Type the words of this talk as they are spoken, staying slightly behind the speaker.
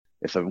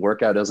if a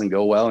workout doesn't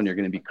go well and you're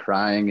going to be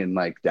crying and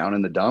like down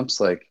in the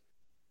dumps, like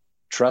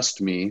trust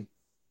me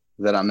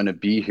that I'm going to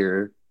be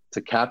here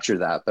to capture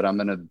that, but I'm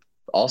going to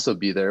also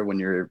be there when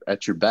you're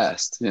at your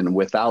best. And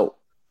without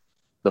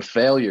the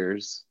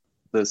failures,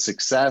 the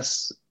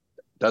success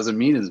doesn't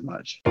mean as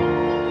much.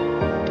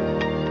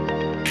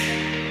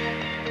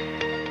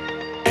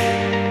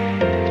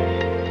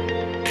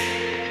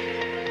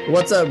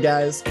 What's up,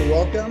 guys?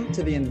 Welcome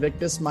to the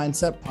Invictus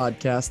Mindset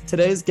Podcast.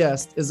 Today's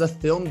guest is a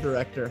film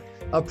director,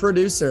 a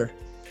producer,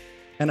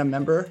 and a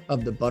member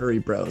of the Buttery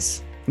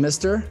Bros,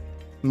 Mr.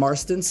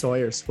 Marston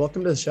Sawyers.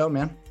 Welcome to the show,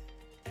 man.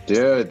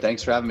 Dude,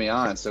 thanks for having me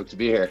on. Stoked to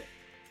be here.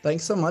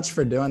 Thanks so much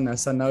for doing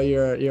this. I know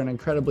you're an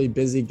incredibly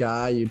busy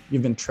guy.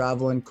 You've been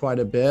traveling quite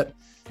a bit.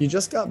 You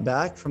just got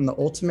back from the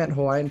Ultimate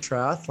Hawaiian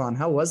Triathlon.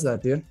 How was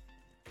that, dude?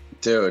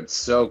 Dude,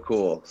 so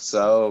cool.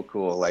 So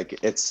cool.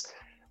 Like, it's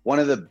one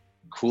of the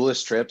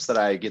coolest trips that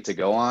I get to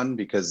go on,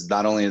 because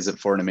not only is it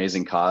for an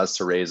amazing cause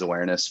to raise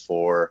awareness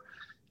for,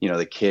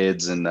 the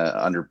kids and the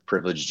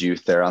underprivileged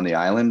youth there on the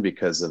island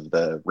because of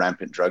the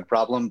rampant drug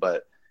problem,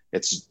 but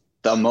it's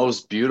the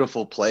most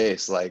beautiful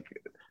place like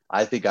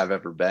I think I've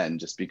ever been,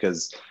 just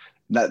because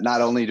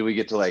not only do we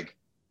get to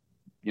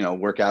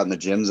work out in the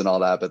gyms and all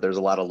that, but there's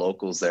a lot of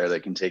locals there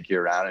that can take you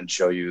around and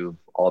show you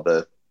all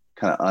the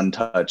kind of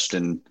untouched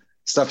and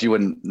stuff you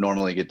wouldn't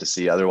normally get to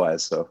see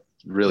otherwise. So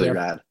really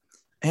rad.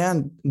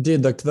 And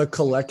dude, the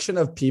collection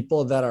of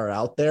people that are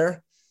out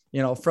there,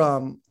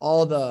 from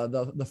all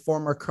the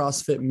former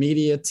CrossFit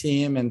media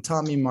team and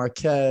Tommy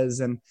Marquez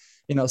and,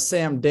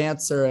 Sam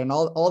Dancer and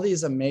all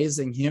these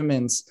amazing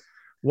humans.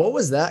 What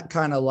was that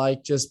kind of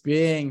like, just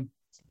being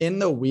in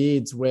the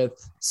weeds with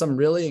some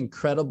really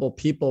incredible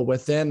people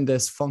within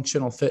this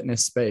functional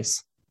fitness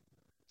space?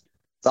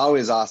 It's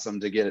always awesome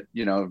to get,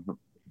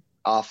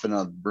 off in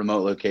a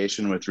remote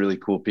location with really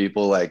cool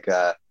people. Like,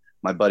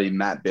 my buddy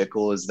Matt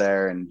Bickle is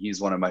there, and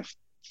he's one of my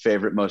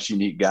favorite, most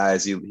unique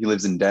guys. He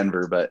lives in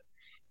Denver, but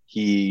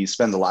he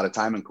spends a lot of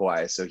time in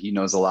Kauai, so he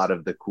knows a lot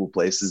of the cool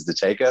places to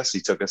take us. He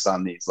took us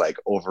on these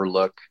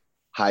overlook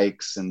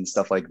hikes and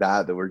stuff like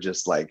that were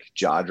just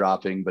jaw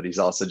dropping, but he's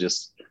also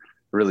just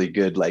really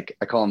good.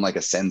 I call him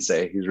a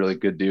sensei. He's a really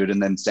good dude.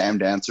 And then Sam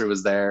Dancer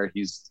was there.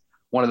 He's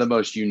one of the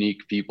most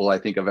unique people I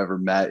think I've ever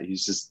met.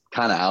 He's just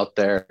kind of out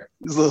there.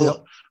 He's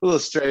a little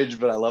strange,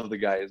 but I love the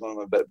guy. He's one of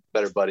my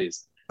better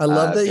buddies. I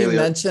love that you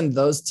mentioned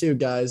those two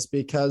guys,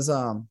 because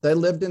they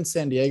lived in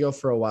San Diego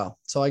for a while.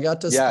 So I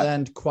got to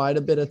spend quite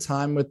a bit of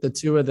time with the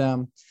two of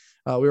them.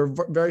 We were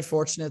very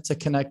fortunate to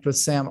connect with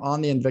Sam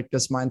on the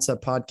Invictus Mindset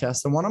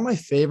Podcast. And one of my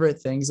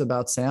favorite things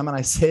about Sam, and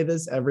I say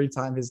this every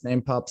time his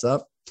name pops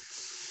up,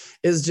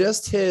 is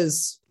just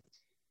his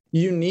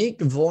unique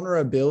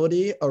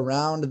vulnerability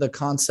around the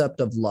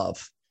concept of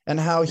love and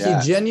how he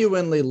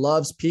genuinely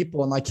loves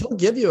people. And he'll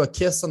give you a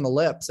kiss on the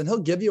lips and he'll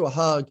give you a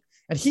hug.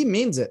 And he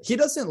means it. He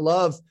doesn't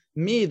love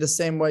me the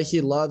same way he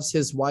loves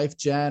his wife,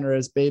 Jen, or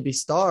his baby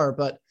Star.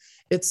 But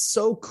it's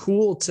so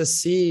cool to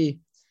see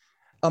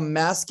a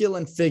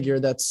masculine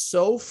figure that's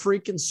so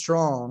freaking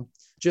strong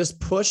just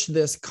push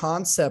this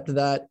concept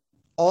that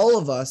all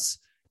of us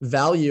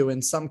value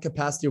in some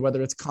capacity,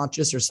 whether it's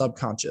conscious or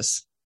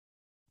subconscious.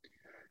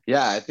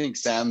 Yeah, I think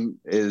Sam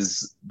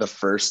is the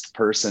first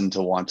person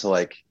to want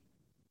to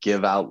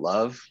give out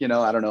love. I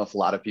don't know if a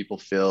lot of people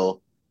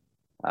feel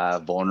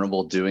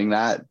vulnerable doing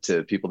that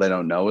to people they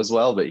don't know as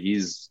well, but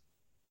he's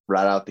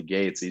right out the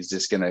gates. He's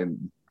just going to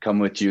come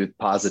with you with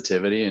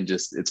positivity, and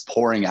just it's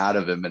pouring out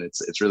of him. And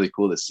it's really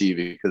cool to see,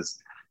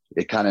 because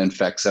it kind of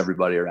infects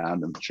everybody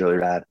around him. It's really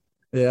rad.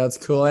 Yeah, it's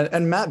cool.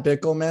 And Matt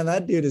Bickle, man,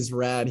 that dude is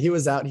rad. He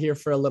was out here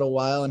for a little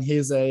while, and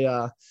he's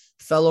a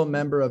fellow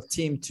member of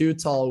Team Too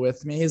Tall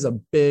with me. He's a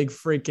big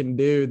freaking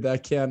dude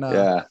that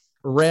can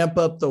ramp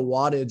up the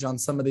wattage on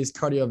some of these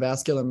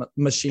cardiovascular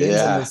machines.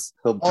 Yeah,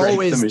 he'll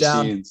always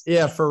down.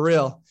 Yeah, for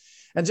real.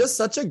 And just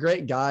such a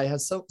great guy,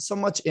 has so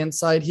much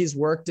insight. He's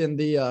worked in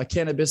the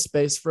cannabis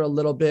space for a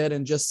little bit,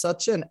 and just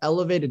such an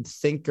elevated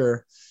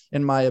thinker,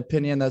 in my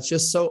opinion, that's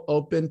just so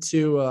open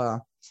to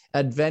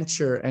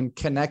adventure and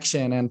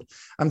connection. And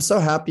I'm so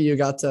happy you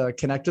got to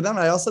connect with them.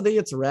 I also think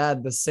it's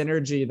rad, the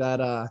synergy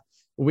that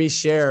we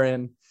share.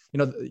 And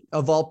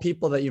of all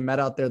people that you met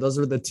out there, those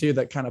were the two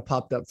that kind of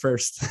popped up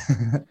first.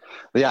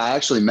 Yeah, I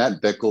actually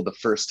met Bickle the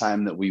first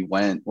time that we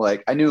went.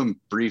 I knew him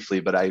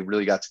briefly, but I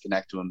really got to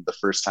connect to him the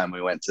first time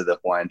we went to the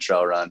Hawaiian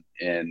Trail Run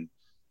in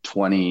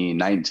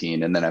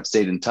 2019. And then I've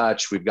stayed in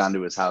touch. We've gone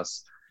to his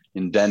house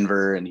in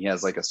Denver, and he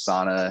has a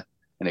sauna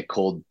and a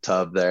cold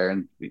tub there.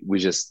 And we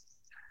just,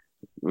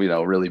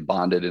 really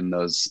bonded in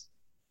those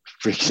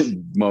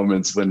freaking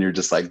moments when you're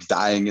just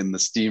dying in the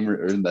steam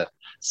or in the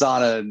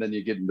sauna, and then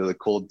you get into the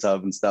cold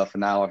tub and stuff.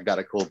 And now I've got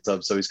a cold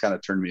tub, so he's kind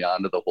of turned me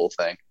on to the whole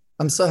thing.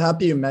 I'm so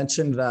happy you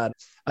mentioned that.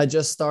 I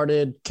just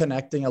started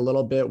connecting a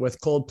little bit with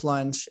Cold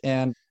Plunge,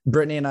 and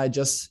Brittany and I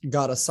just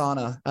got a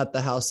sauna at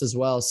the house as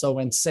well. So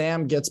when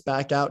Sam gets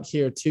back out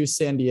here to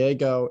San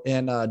Diego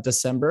in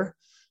December,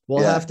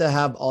 we'll have to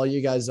have all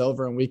you guys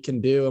over, and we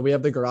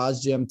have the garage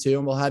gym too,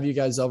 and we'll have you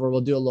guys over.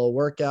 We'll do a little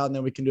workout, and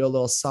then we can do a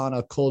little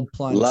sauna, cold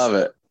plunge. Love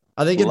it.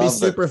 I think it'd be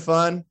super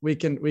fun. We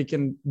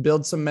can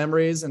build some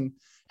memories and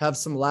have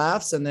some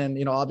laughs, and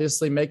then,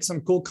 obviously make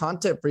some cool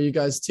content for you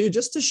guys too,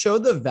 just to show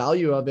the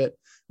value of it.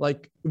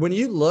 Like when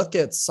you look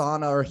at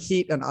sauna, or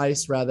heat and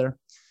ice rather,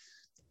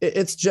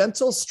 it's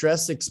gentle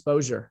stress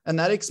exposure, and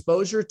that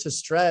exposure to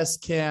stress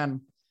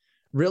can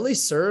really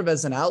serve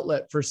as an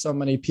outlet for so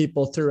many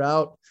people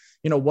throughout,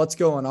 what's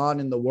going on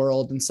in the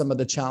world and some of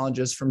the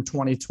challenges from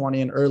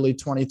 2020 and early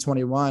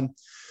 2021.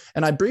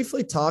 And I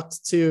briefly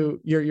talked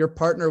to your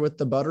partner with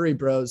the Buttery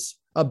Bros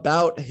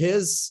about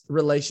his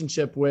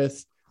relationship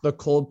with the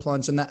cold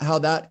plunge and how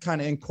that kind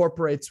of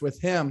incorporates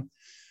with him.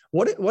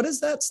 What does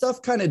that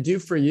stuff kind of do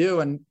for you?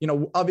 And,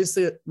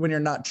 obviously when you're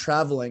not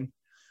traveling,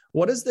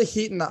 what does the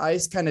heat and the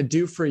ice kind of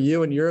do for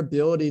you and your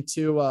ability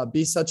to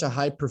be such a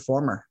high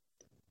performer?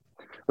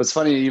 What's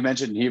funny, you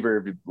mentioned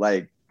Heber,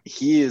 like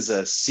he is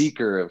a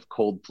seeker of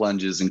cold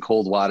plunges and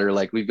cold water.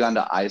 Like we've gone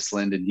to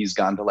Iceland and he's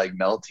gone to like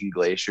melting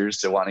glaciers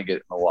to want to get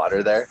in the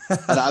water there.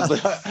 And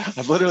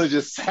I've literally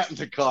just sat in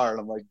the car and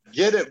I'm like,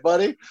 get it,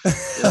 buddy.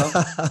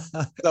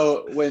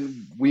 So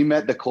when we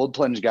met the cold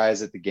plunge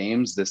guys at the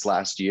games this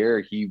last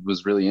year, he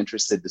was really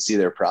interested to see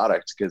their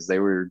product because they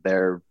were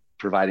there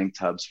providing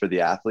tubs for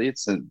the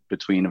athletes and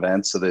between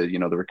events. So the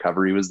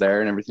recovery was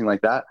there and everything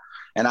like that.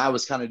 And I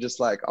was kind of just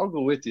like, I'll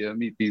go with you and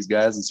meet these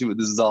guys and see what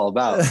this is all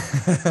about.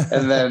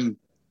 and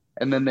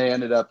then they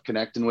ended up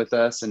connecting with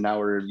us, and now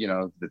we're,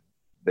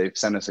 they've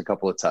sent us a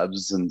couple of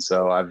tubs. And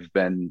so I've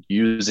been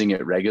using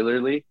it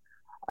regularly.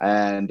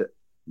 And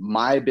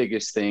my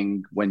biggest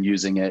thing when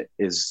using it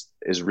is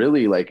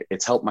really like,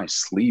 it's helped my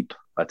sleep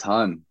a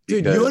ton.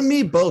 Dude, you and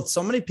me both.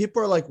 So many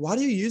people are like, why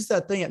do you use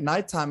that thing at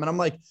nighttime? And I'm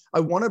like, I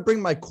want to bring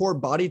my core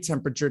body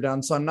temperature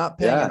down, so I'm not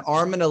paying an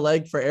arm and a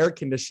leg for air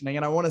conditioning,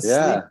 and I want to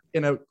sleep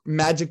in a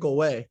magical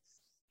way.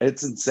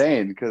 It's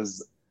insane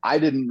because I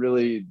didn't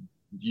really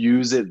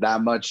use it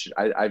that much.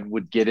 I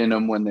would get in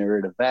them when they were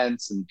at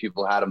events and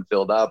people had them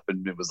filled up,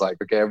 and it was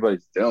like, okay,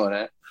 everybody's doing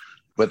it.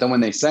 But then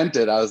when they sent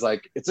it, I was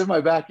like, it's in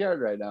my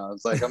backyard right now. I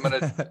was like, I'm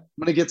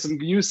gonna get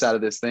some use out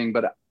of this thing.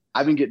 But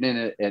I've been getting in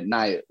it at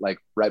night, like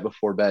right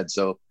before bed.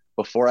 So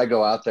before I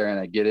go out there and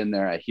I get in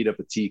there, I heat up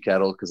a tea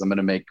kettle because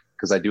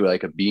I do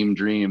like a Beam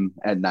Dream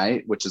at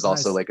night, which is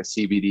also like a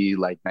CBD,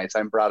 like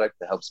nighttime product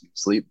that helps me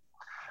sleep.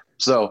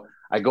 So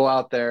I go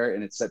out there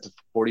and it's set to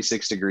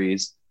 46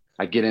 degrees.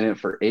 I get in it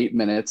for 8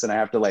 minutes and I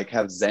have to like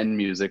have Zen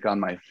music on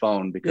my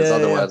phone because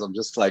otherwise I'm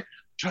just like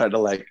trying to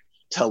like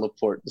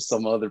teleport to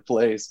some other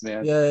place,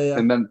 man.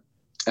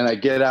 And I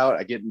get out,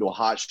 I get into a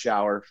hot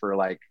shower for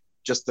like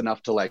just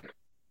enough to like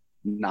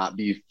not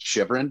be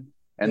shivering.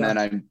 And then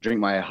I drink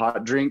my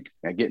hot drink,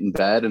 I get in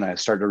bed and I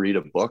start to read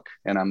a book,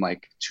 and I'm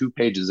like 2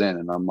 pages in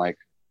and I'm like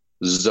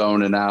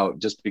zoning out,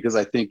 just because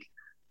I think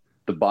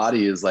the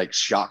body is like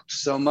shocked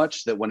so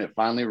much that when it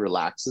finally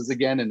relaxes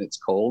again and it's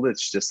cold,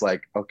 it's just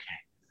like, okay,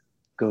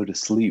 go to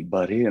sleep,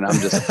 buddy. And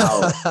I'm just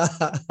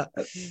out.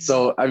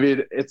 So, I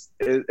mean,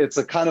 it's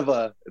a kind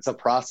of it's a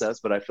process,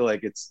 but I feel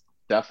like it's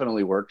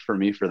definitely worked for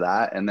me for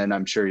that. And then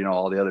I'm sure,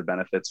 all the other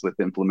benefits with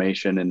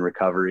inflammation and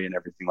recovery and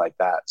everything like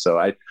that. So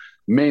I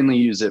mainly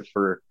use it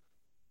for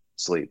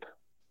sleep.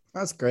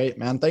 That's great,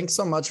 man. Thanks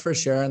so much for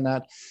sharing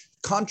that.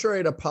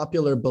 Contrary to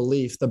popular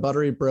belief, the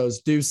Buttery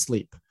Bros do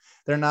sleep.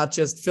 They're not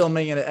just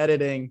filming and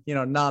editing,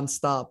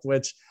 nonstop,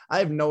 which I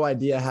have no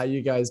idea how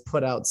you guys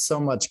put out so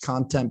much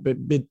content,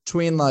 but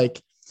between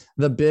like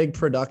the big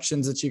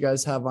productions that you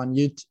guys have on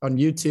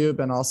YouTube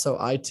and also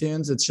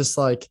iTunes, it's just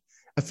like,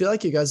 I feel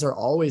like you guys are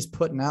always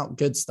putting out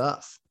good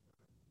stuff.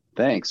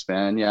 Thanks,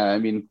 man. Yeah. I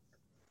mean,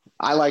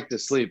 I like to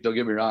sleep, don't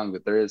get me wrong,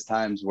 but there is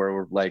times where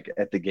we're like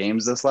at the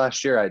games this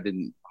last year, I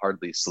didn't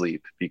hardly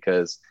sleep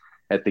because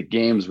at the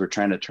games, we're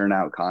trying to turn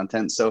out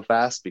content so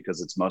fast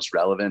because it's most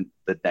relevant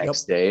the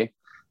next day.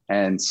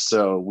 And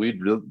so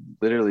we'd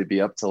literally be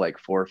up to like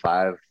 4 or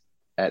 5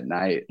 at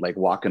night, like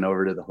walking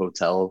over to the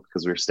hotel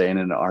because we were staying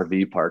in an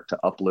RV park to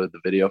upload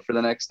the video for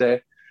the next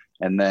day.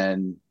 And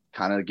then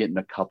kind of getting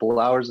a couple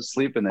hours of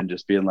sleep and then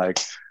just being like,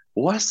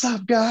 what's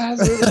up, guys?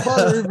 We're the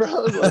Buttery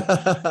Bros.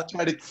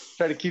 Like,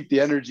 try to keep the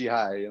energy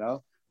high,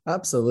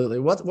 Absolutely.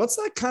 What's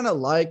that kind of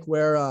like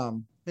where,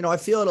 I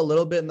feel it a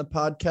little bit in the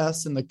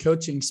podcast and the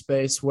coaching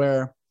space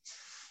where,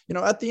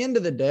 at the end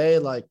of the day,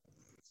 like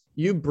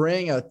you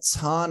bring a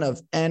ton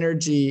of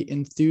energy,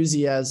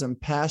 enthusiasm,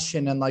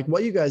 passion, and like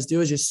what you guys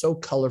do is just so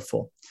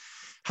colorful.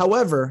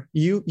 However,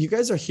 you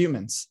guys are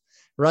humans,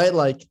 right?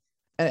 Like,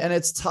 and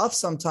it's tough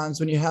sometimes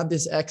when you have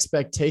this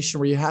expectation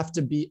where you have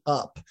to be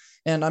up.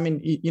 And I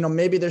mean,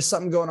 maybe there's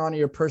something going on in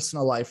your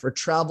personal life, or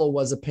travel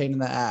was a pain in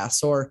the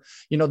ass, or,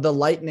 the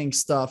lightning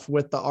stuff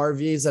with the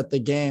RVs at the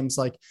games,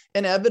 like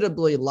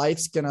inevitably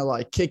life's going to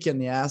like kick in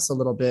the ass a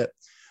little bit.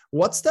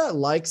 What's that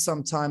like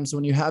sometimes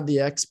when you have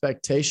the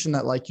expectation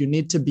that like you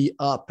need to be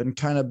up and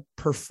kind of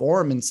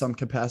perform in some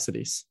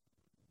capacities?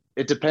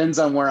 It depends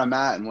on where I'm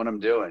at and what I'm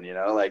doing,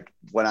 like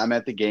when I'm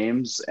at the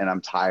games and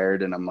I'm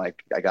tired and I'm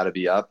like, I got to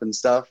be up and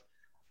stuff.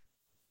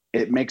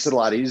 It makes it a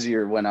lot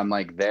easier when I'm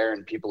like there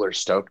and people are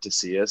stoked to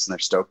see us and they're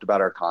stoked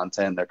about our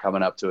content. They're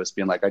coming up to us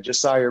being like, I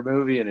just saw your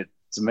movie and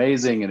it's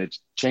amazing. And it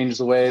changed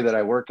the way that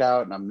I work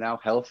out, and I'm now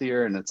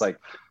healthier. And it's like,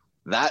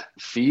 that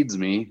feeds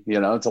me,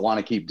 you know, to want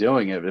to keep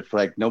doing it. If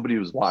like nobody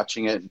was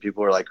watching it and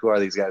people were like, who are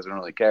these guys? I don't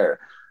really care.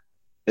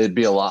 It'd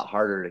be a lot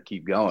harder to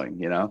keep going,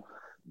 you know?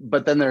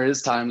 But then there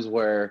is times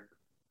where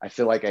I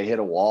feel like I hit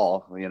a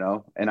wall, you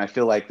know, and I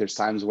feel like there's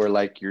times where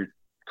like you're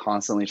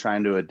constantly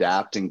trying to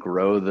adapt and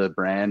grow the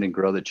brand and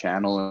grow the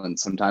channel. And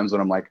sometimes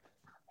when I'm like,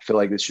 I feel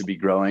like this should be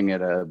growing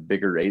at a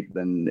bigger rate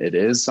than it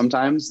is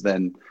sometimes,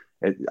 then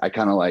I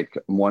kind of like,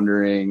 I'm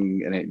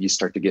wondering, and you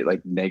start to get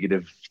like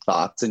negative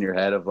thoughts in your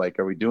head of like,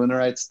 are we doing the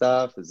right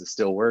stuff? Is it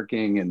still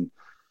working? And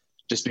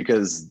just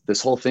because this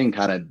whole thing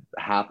kind of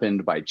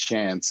happened by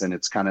chance, and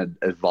it's kind of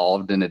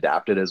evolved and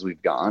adapted as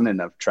we've gone.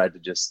 And I've tried to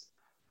just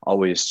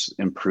always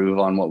improve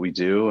on what we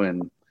do.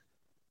 And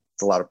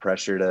it's a lot of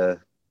pressure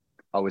to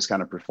always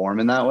kind of perform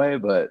in that way.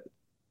 But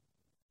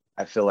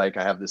I feel like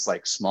I have this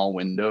like small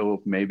window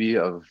maybe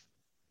of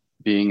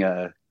being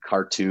a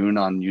cartoon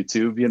on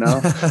YouTube, you know,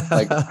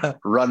 like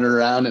running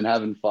around and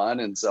having fun.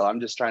 And so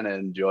I'm just trying to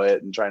enjoy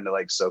it and trying to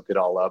like soak it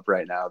all up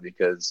right now,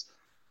 because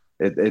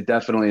it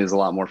definitely is a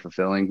lot more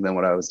fulfilling than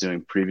what I was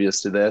doing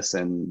previous to this.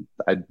 And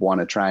I want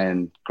to try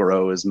and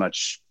grow as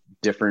much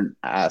different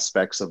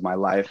aspects of my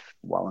life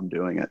while I'm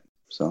doing it.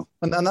 So,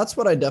 and that's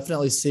what I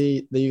definitely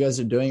see that you guys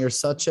are doing. You're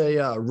such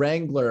a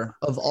wrangler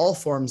of all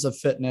forms of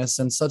fitness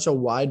and such a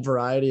wide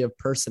variety of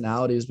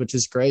personalities, which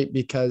is great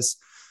because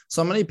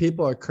so many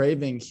people are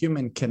craving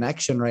human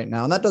connection right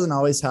now. And that doesn't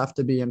always have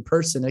to be in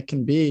person. It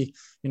can be,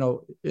 you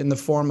know, in the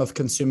form of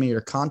consuming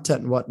your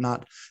content and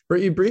whatnot.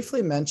 But you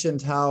briefly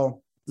mentioned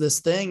how this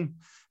thing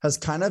has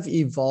kind of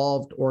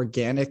evolved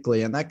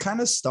organically. And that kind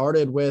of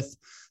started with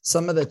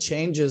some of the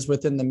changes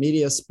within the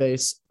media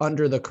space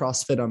under the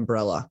CrossFit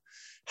umbrella.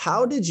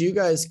 How did you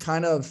guys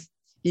kind of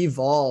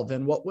evolve,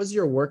 and what was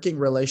your working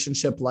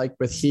relationship like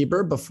with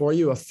Heber before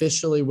you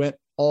officially went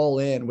all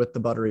in with the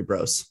Buttery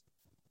Bros?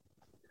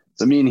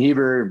 So me and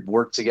Heber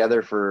worked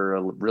together for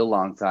a real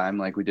long time.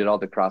 Like we did all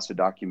the CrossFit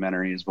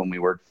documentaries when we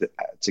worked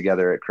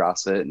together at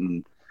CrossFit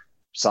and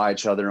saw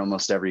each other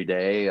almost every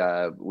day.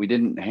 We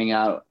didn't hang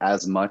out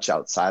as much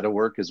outside of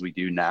work as we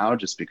do now,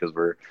 just because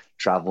we're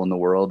traveling the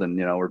world and,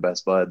 you know, we're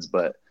best buds.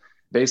 But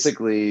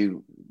basically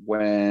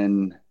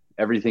when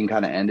everything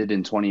kind of ended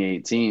in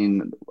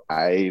 2018,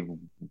 I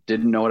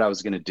didn't know what I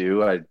was going to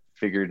do. I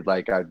figured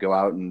like I'd go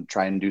out and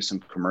try and do some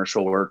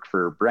commercial work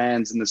for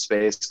brands in the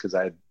space, because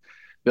I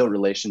built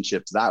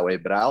relationships that way.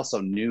 But I also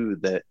knew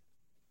that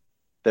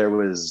there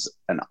was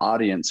an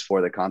audience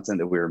for the content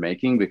that we were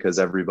making, because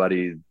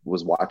everybody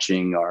was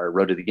watching our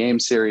Road to the Game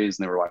series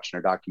and they were watching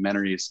our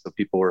documentaries. So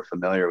people were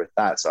familiar with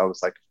that. So I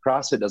was like, if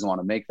CrossFit doesn't want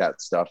to make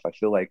that stuff, I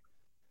feel like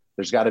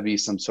there's got to be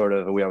some sort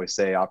of, we always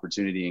say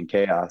opportunity in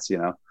chaos, you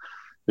know,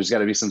 there's got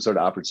to be some sort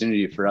of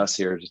opportunity for us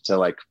here to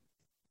like,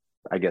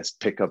 I guess,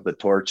 pick up the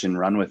torch and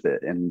run with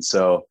it. And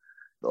so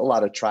a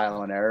lot of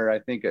trial and error, I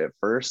think, at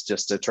first,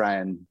 just to try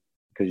and,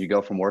 because you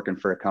go from working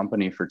for a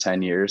company for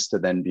 10 years to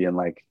then being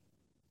like,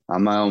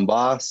 I'm my own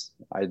boss.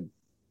 I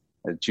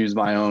choose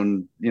my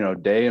own, you know,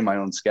 day and my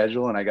own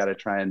schedule. And I got to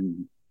try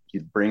and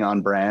bring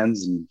on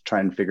brands and try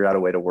and figure out a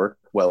way to work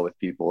well with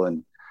people. And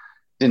it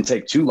didn't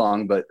take too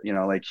long, but, you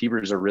know, like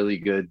Heber's a really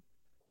good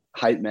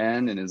hype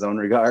man in his own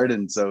regard.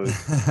 And so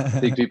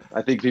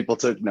I think people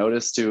took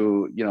notice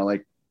to, you know,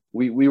 like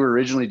we were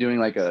originally doing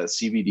like a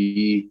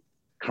CBD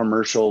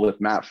commercial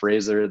with Matt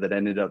Fraser that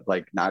ended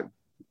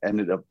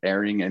up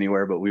airing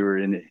anywhere, but we were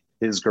in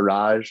his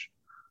garage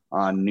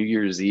on New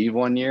Year's Eve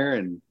one year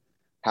and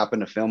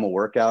happened to film a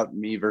workout,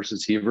 me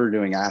versus Heber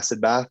doing acid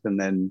bath. And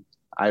then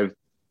I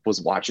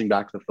was watching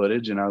back the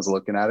footage and I was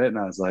looking at it and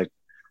I was like,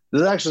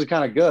 this is actually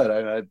kind of good.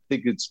 I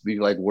think it's be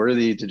like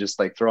worthy to just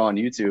like throw on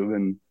YouTube.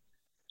 And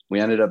we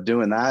ended up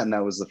doing that. And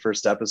that was the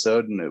first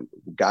episode and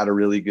it got a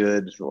really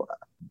good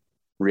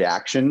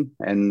reaction.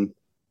 And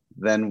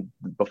then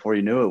before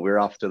you knew it, we were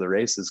off to the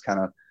races, kind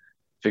of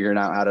figuring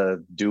out how to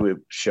do a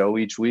show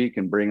each week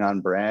and bring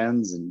on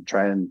brands and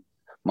try and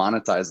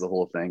monetize the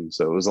whole thing.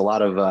 So it was a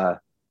lot of,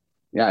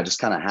 it just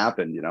kind of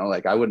happened, you know,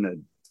 like I wouldn't have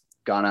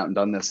gone out and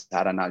done this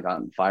had I not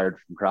gotten fired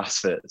from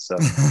CrossFit. So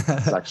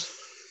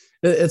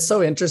it's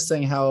so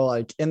interesting how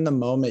like in the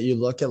moment you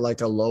look at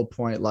like a low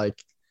point, like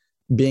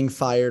being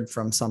fired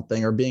from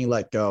something or being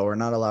let go or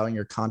not allowing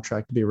your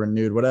contract to be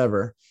renewed,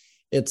 whatever.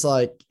 It's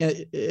like,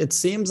 it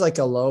seems like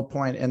a low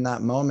point in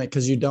that moment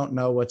because you don't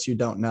know what you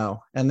don't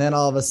know. And then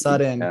all of a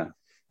sudden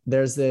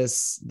there's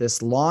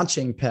this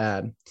launching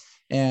pad.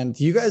 And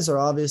you guys are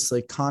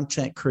obviously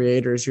content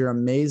creators. You're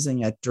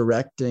amazing at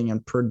directing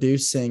and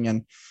producing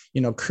and,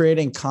 you know,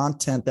 creating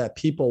content that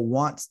people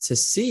want to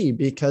see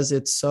because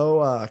it's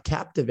so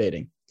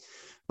captivating.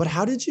 But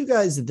how did you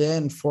guys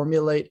then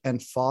formulate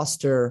and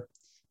foster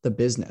the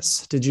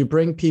business? Did you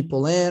bring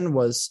people in?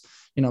 Was,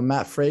 you know,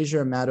 Matt Fraser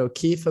and Matt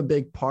O'Keefe a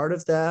big part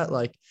of that?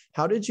 Like,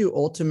 how did you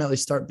ultimately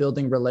start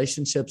building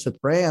relationships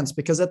with brands?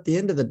 Because at the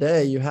end of the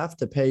day, you have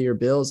to pay your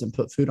bills and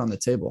put food on the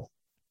table.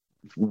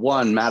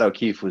 One, Matt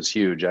O'Keefe was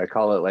huge. I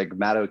call it like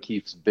Matt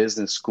O'Keefe's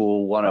business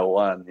school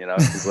 101, you know,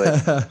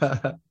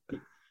 like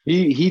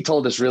He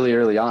told us really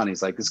early on,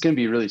 he's like, it's going to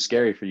be really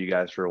scary for you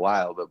guys for a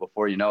while, but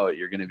before you know it,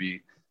 you're going to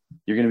be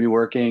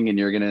working and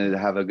you're going to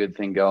have a good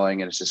thing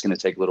going, and it's just going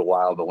to take a little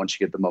while. But once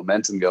you get the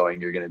momentum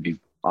going, you're going to be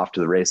off to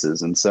the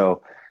races. And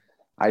so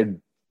I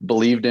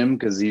believed him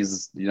because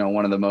he's,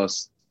 one of the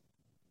most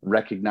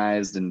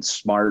recognized and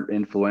smart,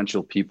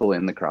 influential people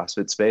in the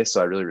CrossFit space.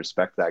 So I really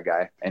respect that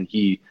guy. And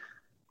he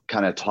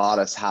kind of taught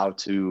us how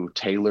to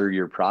tailor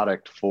your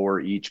product for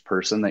each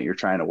person that you're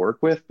trying to work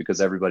with,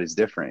 because everybody's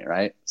different,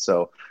 right?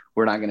 So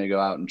we're not going to go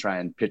out and try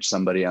and pitch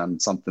somebody on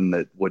something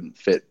that wouldn't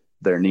fit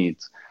their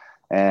needs.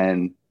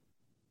 And,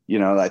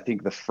 I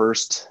think the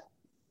first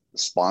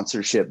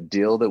sponsorship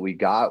deal that we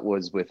got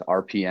was with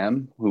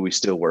RPM, who we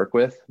still work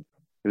with.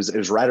 It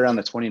was right around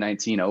the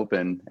 2019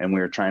 Open, and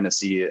we were trying to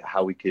see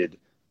how we could,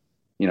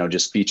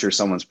 just feature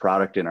someone's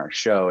product in our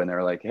show. And they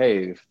were like,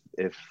 hey,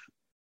 if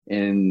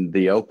in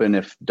the Open,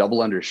 if double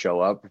unders show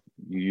up,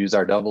 you use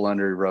our double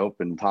under rope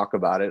and talk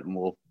about it, and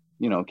we'll,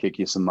 kick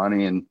you some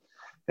money, and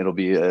it'll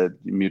be a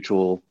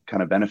mutual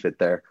kind of benefit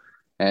there.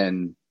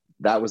 And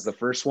that was the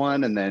first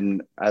one. And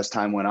then as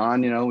time went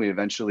on, we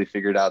eventually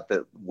figured out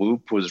that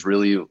Whoop was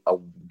really a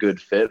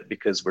good fit,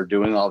 because we're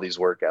doing all these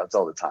workouts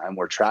all the time.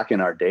 We're tracking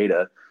our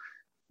data.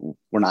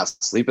 We're not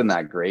sleeping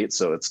that great.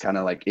 So it's kind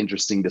of like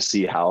interesting to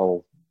see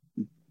how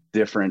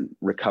different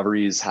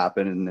recoveries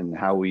happen and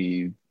how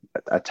we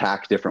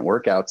attack different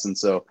workouts. And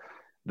so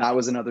that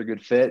was another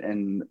good fit.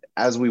 And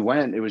as we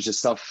went, it was just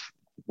stuff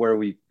where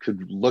we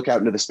could look out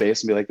into the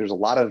space and be like, there's a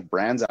lot of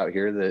brands out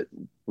here that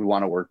we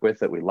want to work with,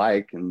 that we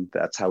like. And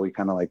that's how we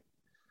kind of like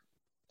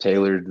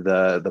tailored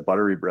the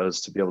Buttery Bros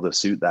to be able to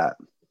suit that.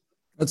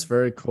 That's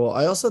very cool.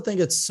 I also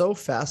think it's so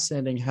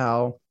fascinating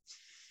how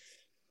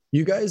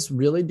you guys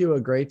really do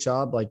a great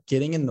job, like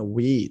getting in the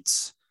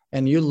weeds,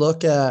 and you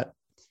look at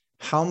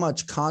how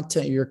much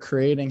content you're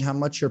creating, how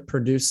much you're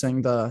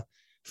producing, the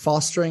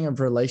fostering of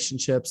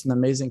relationships and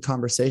amazing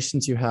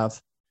conversations you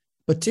have.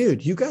 But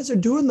dude, you guys are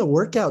doing the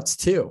workouts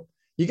too.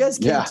 You guys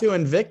came to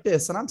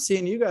Invictus, and I'm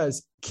seeing you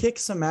guys kick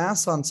some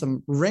ass on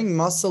some ring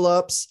muscle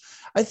ups.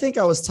 I think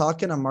I was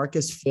talking to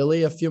Marcus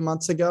Philly a few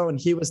months ago, and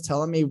he was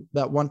telling me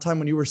that one time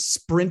when you were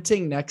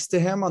sprinting next to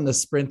him on the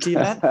sprint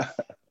event,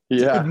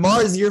 dude,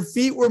 Mars, your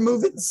feet were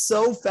moving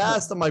so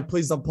fast. I'm like,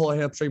 please don't pull a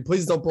hamstring.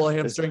 Please don't pull a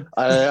hamstring.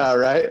 Yeah,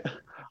 right.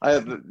 I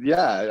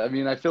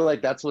mean, I feel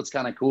like that's what's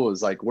kind of cool,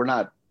 is like, we're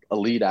not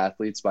elite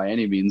athletes by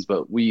any means,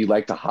 but we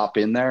like to hop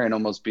in there and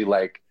almost be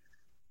like,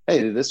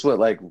 hey, this is what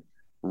like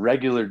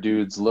regular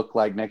dudes look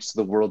like next to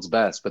the world's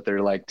best, but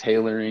they're like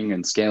tailoring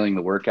and scaling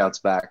the workouts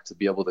back to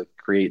be able to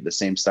create the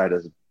same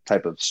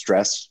type of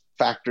stress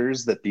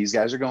factors that these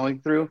guys are going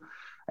through.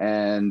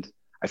 And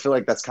I feel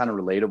like that's kind of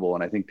relatable.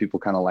 And I think people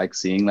kind of like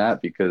seeing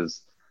that,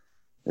 because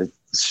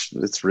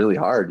it's really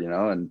hard,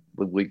 and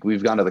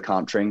we've gone to the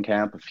comp train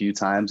camp a few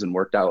times and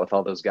worked out with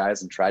all those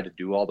guys and tried to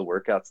do all the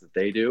workouts that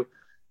they do.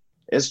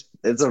 It's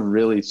a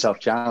really tough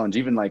challenge,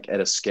 even like at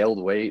a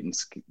scaled weight and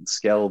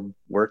scaled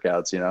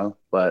workouts,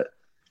 but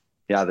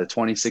yeah, the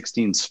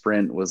 2016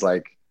 sprint was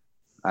like,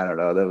 I don't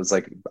know, that was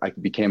like, I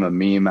became a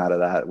meme out of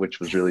that,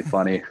 which was really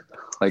funny.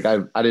 Like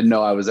I didn't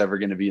know I was ever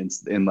going to be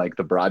in like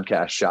the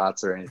broadcast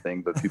shots or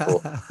anything, but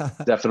people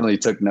definitely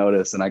took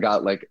notice, and I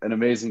got like an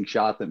amazing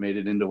shot that made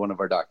it into one of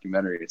our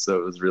documentaries. So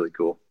it was really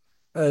cool.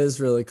 That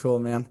is really cool,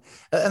 man.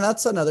 And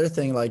that's another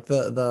thing, like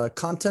the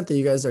content that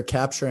you guys are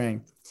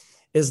capturing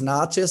is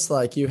not just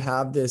like you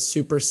have this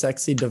super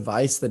sexy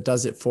device that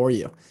does it for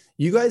you.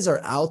 You guys are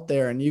out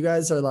there, and you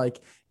guys are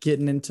like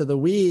getting into the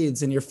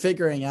weeds, and you're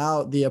figuring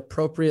out the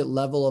appropriate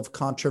level of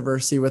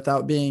controversy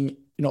without being,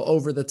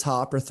 over the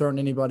top or throwing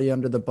anybody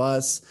under the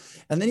bus.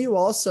 And then you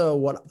also,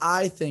 what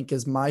I think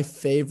is my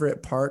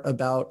favorite part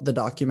about the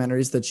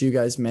documentaries that you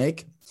guys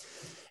make,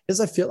 is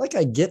I feel like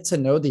I get to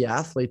know the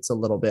athletes a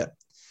little bit.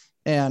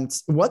 And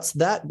what's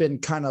that been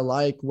kind of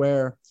like,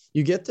 where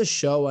you get to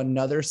show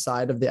another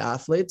side of the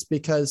athletes?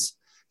 Because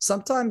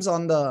sometimes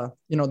on the,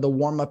 the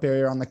warm-up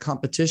area on the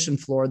competition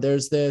floor,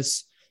 there's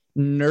this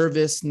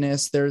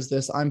nervousness, there's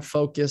this, I'm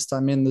focused,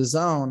 I'm in the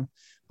zone.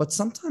 But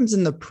sometimes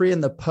in the pre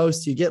and the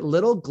post, you get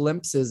little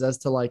glimpses as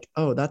to like,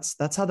 oh, that's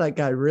how that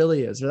guy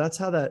really is, or that's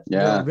how that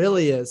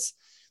really is.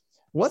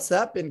 What's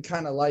that been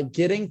kind of like,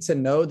 getting to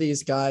know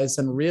these guys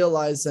and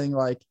realizing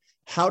like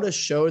how to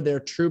show their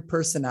true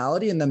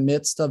personality in the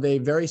midst of a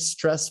very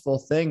stressful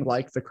thing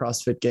like the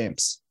CrossFit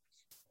Games?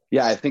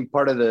 Yeah, I think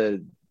part of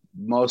the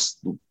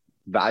most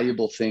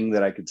valuable thing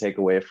that I could take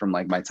away from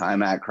like my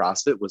time at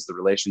CrossFit was the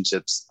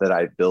relationships that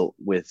I built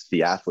with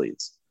the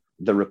athletes.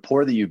 The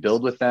rapport that you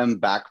build with them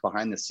back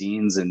behind the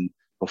scenes and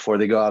before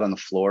they go out on the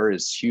floor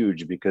is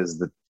huge,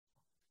 because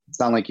it's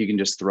not like you can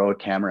just throw a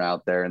camera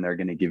out there and they're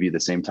going to give you the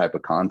same type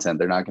of content.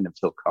 They're not going to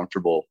feel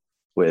comfortable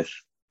with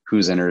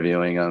who's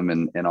interviewing them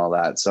and all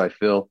that. So I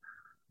feel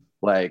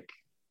like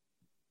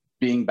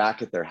being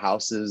back at their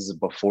houses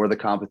before the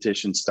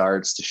competition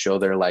starts to show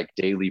their like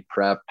daily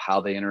prep,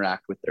 how they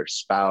interact with their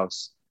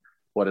spouse,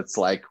 what it's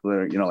like,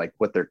 like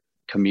what their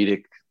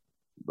comedic,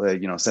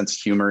 sense of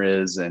humor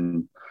is.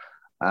 And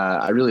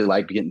I really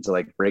like getting to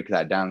like break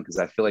that down, because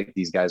I feel like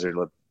these guys are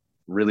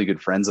really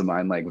good friends of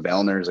mine. Like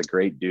Vellner is a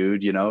great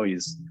dude, you know,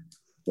 he's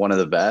one of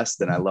the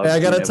best. And I love, hey, I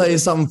got to tell you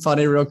something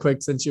funny real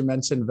quick, since you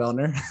mentioned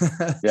Vellner.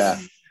 Yeah.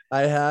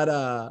 I had,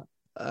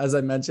 as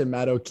I mentioned,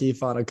 Matt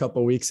O'Keefe on a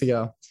couple of weeks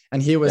ago,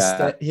 and he was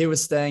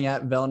staying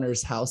at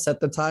Vellner's house at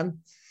the time.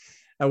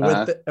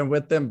 And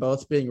with them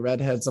both being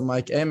redheads, I'm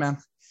like, hey man,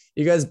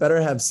 you guys better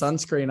have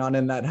sunscreen on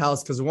in that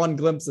house, because one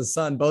glimpse of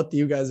sun, both of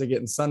you guys are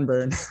getting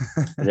sunburned.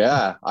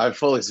 Yeah, I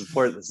fully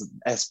support this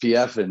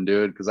SPF in,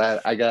 dude, because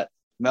I got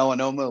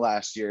melanoma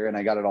last year and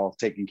I got it all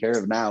taken care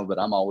of now. But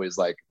I'm always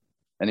like,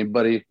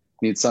 anybody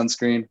needs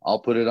sunscreen, I'll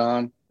put it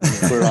on.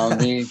 Put it on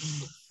me.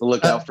 We'll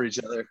look out for each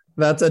other.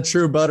 That's a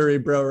true buttery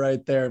bro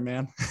right there,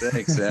 man.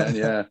 Thanks, man.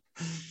 Yeah.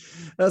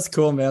 That's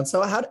cool, man.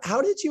 So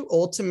how did you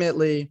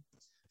ultimately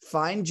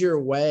find your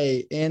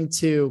way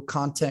into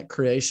content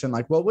creation?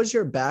 Like, what was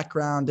your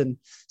background and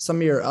some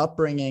of your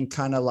upbringing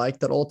kind of like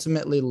that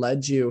ultimately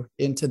led you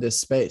into this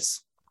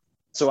space?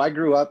 So I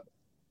grew up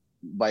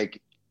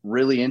like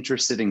really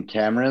interested in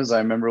cameras. I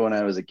remember when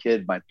I was a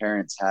kid, my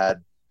parents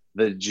had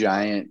the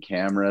giant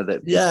camera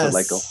that put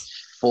like a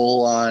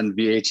full on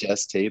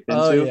VHS tape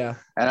into. Oh, yeah.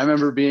 And I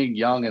remember being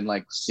young and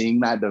like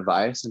seeing that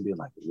device and being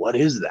like, what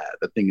is that?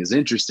 The thing is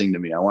interesting to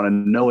me. I want to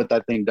know what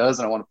that thing does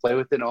and I want to play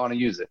with it and I want to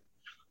use it.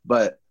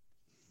 But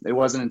it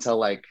wasn't until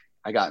like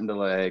I got into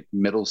like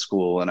middle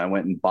school and I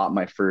went and bought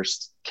my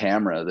first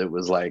camera that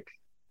was like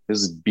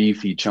this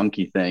beefy,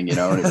 chunky thing, you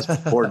know, and it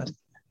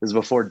was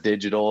before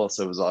digital.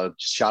 So it was all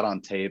shot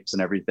on tapes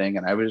and everything.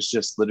 And I was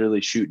just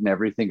literally shooting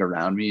everything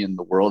around me and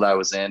the world I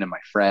was in and my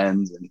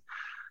friends. And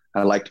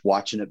I liked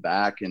watching it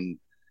back. And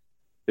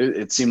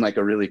it seemed like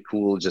a really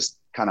cool, just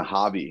kind of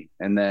hobby.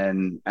 And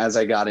then as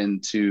I got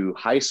into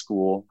high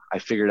school, I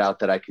figured out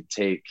that I could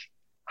take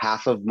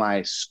half of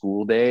my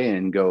school day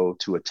and go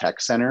to a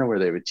tech center where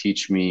they would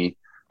teach me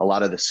a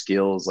lot of the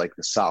skills, like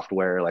the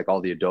software, like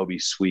all the Adobe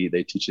suite.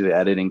 They teach you the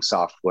editing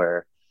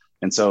software.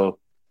 And so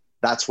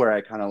that's where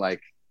I kind of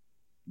like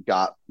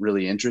got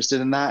really interested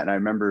in that. And I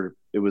remember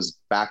it was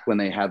back when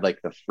they had like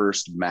the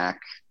first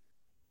Mac,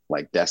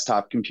 like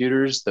desktop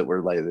computers that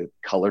were like the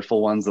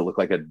colorful ones that look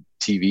like a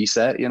TV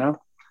set, you know?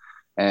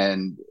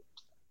 And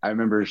I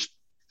remember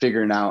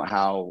figuring out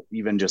how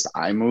even just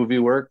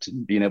iMovie worked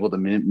and being able to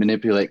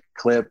manipulate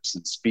clips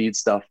and speed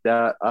stuff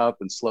up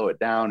and slow it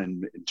down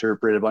and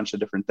interpret a bunch of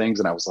different things.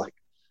 And I was like,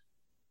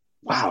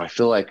 wow, I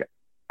feel like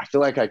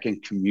I can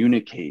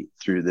communicate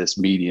through this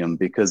medium,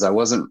 because I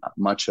wasn't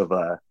much of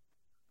a,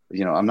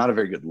 you know, I'm not a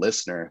very good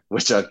listener,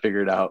 which I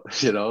figured out,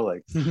 you know,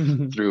 like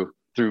through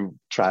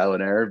trial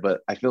and error,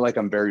 but I feel like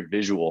I'm very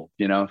visual,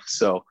 you know?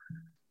 So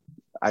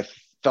I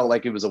felt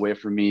like it was a way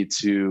for me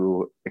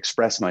to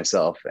express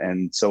myself.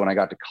 And so when I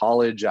got to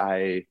college,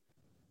 I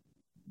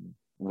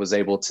was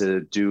able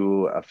to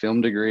do a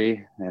film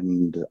degree,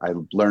 and I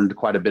learned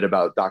quite a bit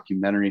about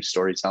documentary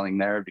storytelling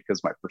there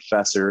because my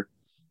professor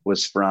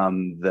was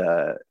from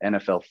the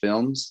NFL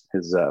Films,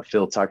 his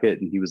Phil Tuckett,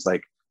 and he was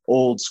like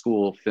old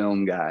school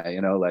film guy,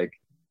 you know, like,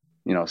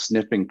 you know,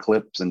 snipping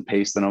clips and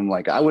pasting them.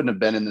 Like I wouldn't have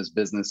been in this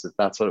business if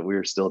that's what we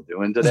were still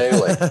doing today,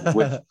 like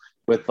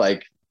with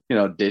like, you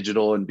know,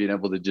 digital and being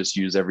able to just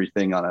use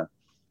everything on a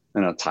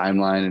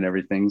timeline and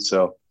everything.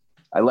 So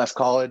I left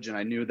college and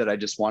I knew that I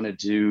just wanted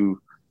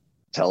to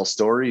tell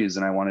stories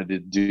and I wanted to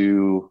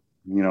do,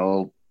 you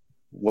know,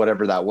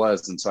 whatever that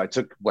was. And so I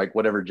took like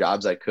whatever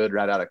jobs I could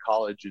right out of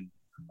college, and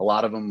a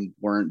lot of them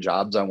weren't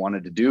jobs I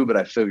wanted to do, but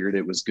I figured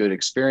it was good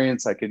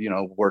experience. I could, you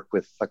know, work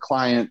with a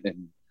client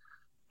and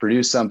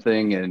produce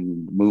something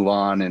and move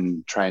on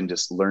and try and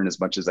just learn as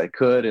much as I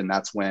could. And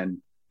that's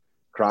when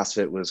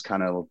CrossFit was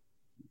kind of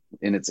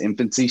in its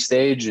infancy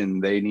stage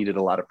and they needed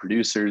a lot of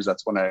producers.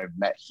 That's when I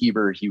met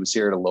Heber. He was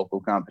here at a local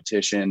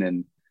competition,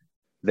 and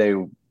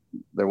there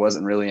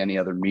wasn't really any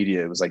other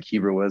media. It was like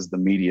Heber was the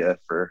media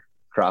for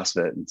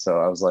CrossFit. And so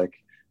I was like,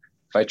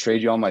 if I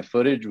trade you all my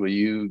footage, will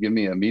you give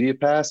me a media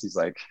pass? He's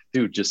like,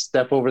 dude, just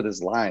step over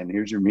this line.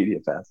 Here's your media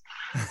pass.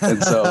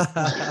 And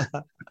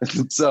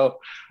so,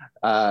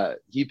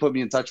 he put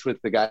me in touch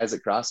with the guys at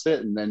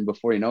CrossFit. And then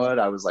before you know it,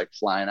 I was like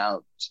flying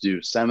out to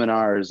do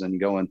seminars and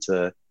going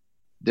to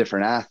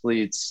different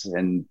athletes.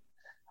 And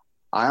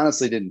I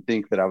honestly didn't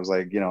think that I was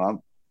like, you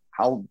know,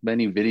 how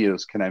many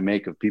videos can I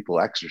make of people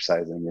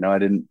exercising? You know, I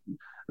didn't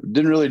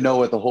really know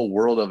what the whole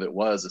world of it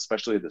was,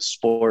 especially the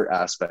sport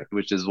aspect,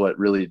 which is what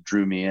really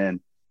drew me in.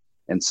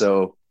 And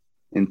so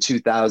in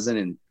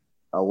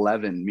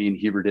 2011, me and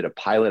Heber did a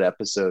pilot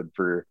episode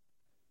for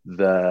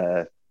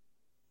the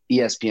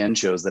ESPN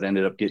shows that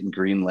ended up getting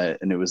greenlit.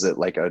 And it was at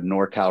like a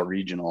NorCal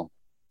regional.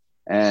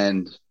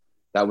 And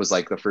that was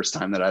like the first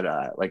time that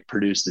I'd like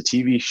produced a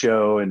TV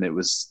show. And it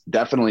was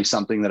definitely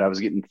something that I was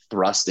getting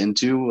thrust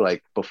into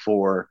like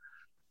before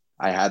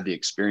I had the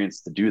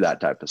experience to do that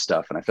type of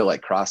stuff. And I feel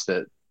like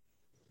CrossFit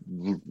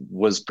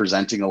was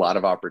presenting a lot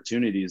of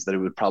opportunities that it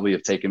would probably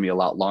have taken me a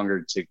lot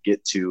longer to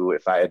get to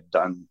if I had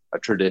done a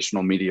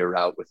traditional media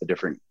route with a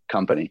different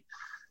company.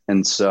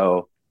 And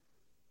so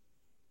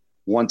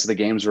once the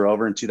games were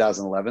over in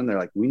 2011, they're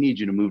like, we need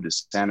you to move to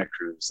Santa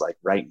Cruz, like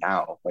right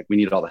now. Like we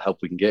need all the help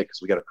we can get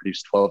because we got to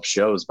produce 12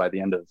 shows by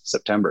the end of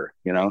September,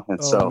 you know?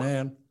 And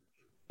man.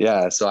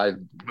 Yeah. So I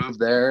moved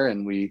there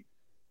and we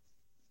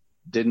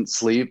didn't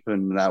sleep.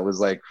 And that was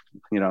like,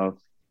 you know,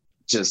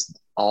 just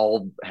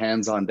all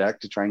hands on deck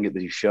to try and get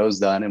these shows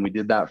done. And we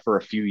did that for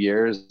a few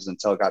years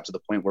until it got to the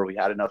point where we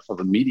had enough of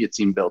a media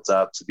team built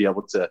up to be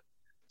able to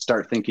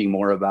start thinking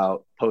more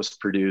about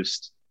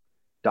post-produced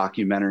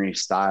documentary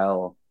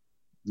style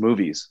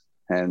movies.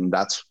 And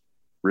that's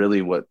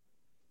really what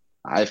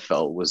I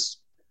felt was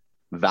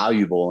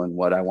valuable and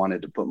what I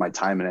wanted to put my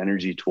time and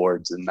energy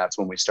towards. And that's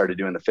when we started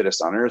doing the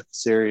Fittest on Earth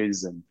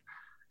series. And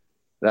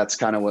that's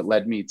kind of what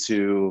led me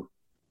to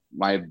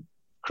my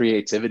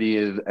creativity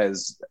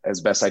as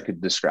best I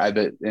could describe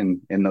it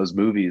in those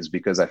movies,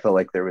 because I felt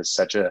like there was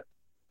such a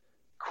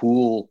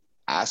cool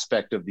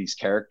aspect of these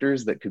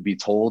characters that could be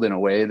told in a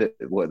way that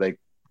like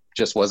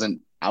just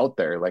wasn't out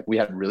there. Like we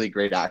had really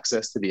great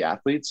access to the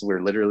athletes.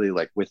 We're literally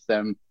like with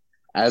them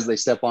as they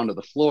step onto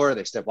the floor,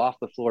 they step off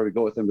the floor, we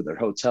go with them to their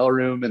hotel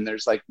room. And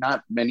there's like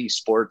not many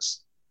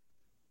sports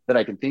that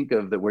I can think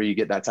of that where you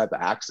get that type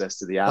of access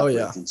to the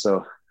athletes.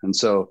 And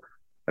so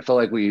I felt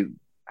like we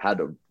had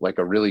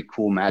a really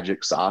cool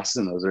magic sauce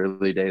in those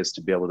early days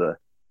to be able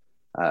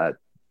to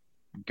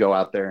go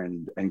out there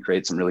and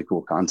create some really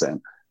cool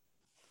content.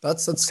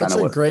 That's such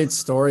a great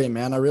story,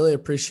 man. I really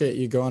appreciate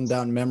you going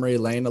down memory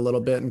lane a little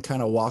bit and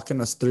kind of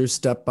walking us through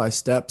step by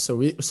step so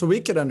we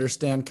could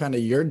understand kind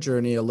of your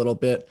journey a little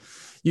bit.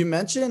 You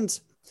mentioned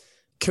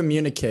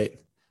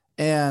communicate,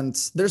 and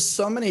there's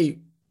so many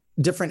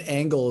different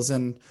angles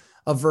and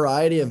a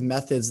variety of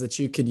methods that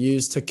you could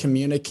use to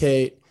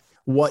communicate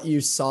what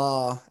you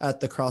saw at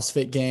the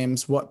CrossFit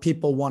Games, what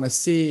people want to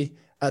see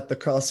at the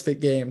CrossFit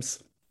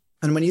Games.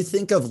 And when you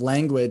think of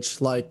language,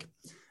 like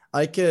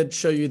I could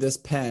show you this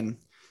pen,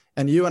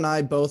 and you and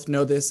I both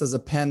know this as a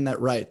pen that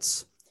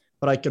writes,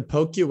 but I could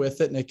poke you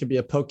with it and it could be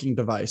a poking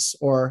device,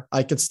 or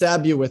I could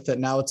stab you with it.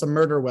 Now it's a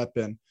murder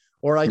weapon,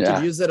 or I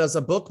could use it as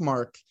a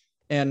bookmark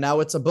and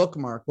now it's a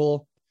bookmark.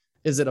 Well,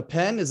 is it a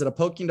pen? Is it a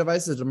poking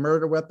device? Is it a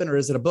murder weapon? Or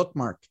is it a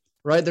bookmark?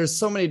 Right? There's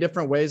so many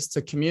different ways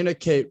to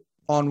communicate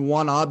on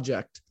one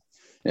object.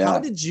 Yeah. How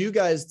did you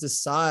guys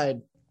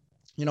decide,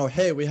 you know,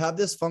 hey, we have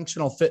this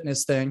functional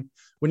fitness thing.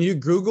 When you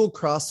Google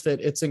CrossFit,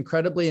 it's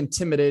incredibly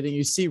intimidating.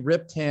 You see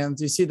ripped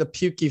hands, you see the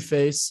pukey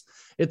face.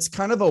 It's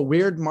kind of a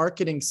weird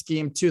marketing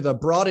scheme to the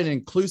broad and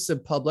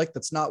inclusive public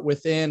that's not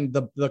within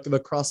the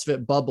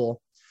CrossFit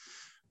bubble.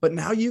 But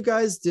now you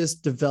guys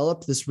just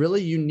developed this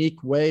really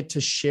unique way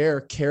to share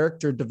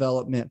character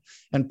development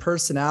and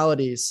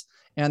personalities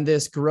and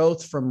this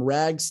growth from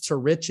rags to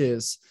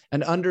riches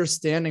and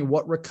understanding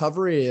what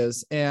recovery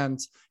is and,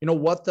 you know,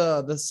 what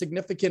the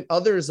significant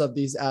others of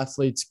these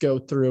athletes go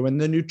through and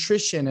the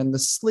nutrition and the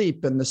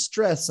sleep and the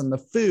stress and the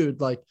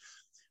food. Like,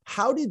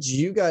 how did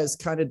you guys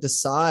kind of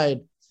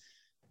decide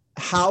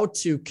how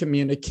to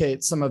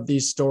communicate some of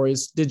these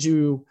stories? Did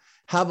you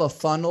have a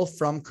funnel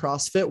from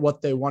CrossFit,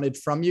 what they wanted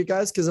from you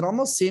guys? Because it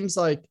almost seems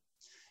like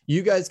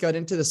you guys got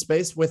into the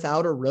space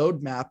without a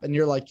roadmap and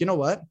you're like, you know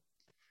what?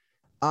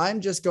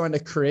 I'm just going to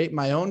create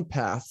my own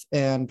path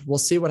and we'll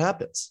see what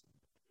happens.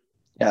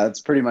 Yeah,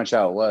 that's pretty much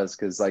how it was.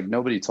 Cause like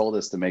nobody told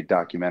us to make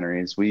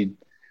documentaries. We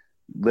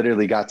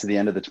literally got to the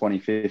end of the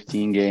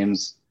 2015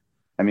 games.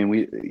 I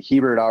mean,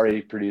 Hebert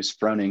already produced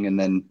Froning, and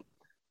then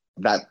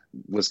that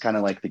was kind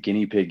of like the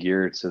guinea pig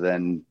year to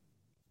then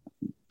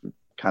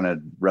kind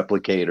of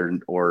replicate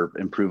or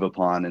improve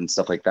upon and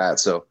stuff like that.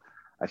 So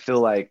I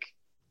feel like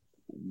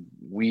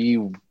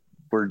we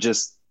were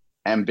just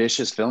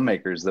ambitious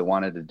filmmakers that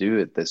wanted to do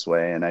it this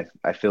way. And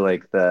I feel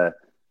like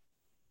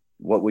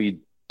what we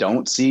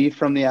don't see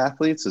from the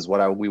athletes is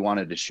what we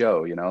wanted to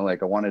show, you know,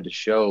 like I wanted to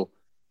show,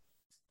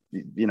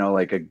 you know,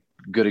 like a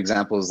good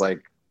example is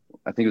like,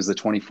 I think it was the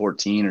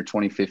 2014 or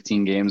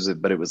 2015 games,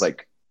 but it was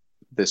like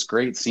this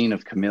great scene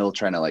of Camille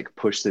trying to like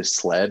push this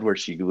sled where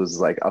she was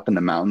like up in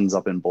the mountains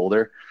up in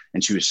Boulder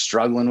and she was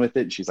struggling with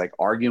it. And she's like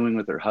arguing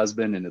with her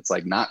husband and it's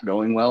like not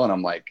going well. And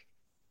I'm like,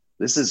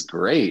 this is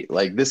great.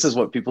 Like, this is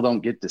what people don't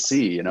get to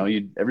see. You know,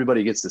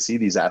 everybody gets to see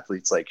these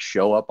athletes like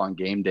show up on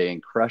game day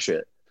and crush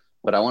it.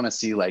 But I want to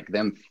see like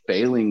them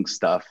failing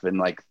stuff and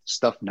like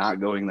stuff not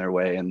going their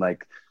way. And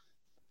like,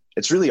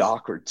 it's really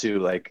awkward too.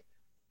 Like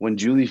when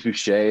Julie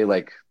Fouché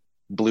like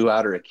blew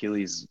out her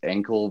Achilles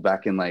ankle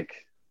back in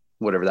like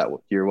whatever that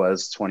year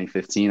was,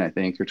 2015, I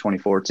think, or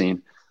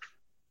 2014.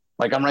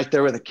 Like I'm right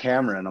there with a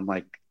camera and I'm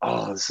like,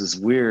 oh, this is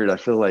weird. I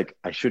feel like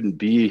I shouldn't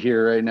be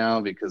here right now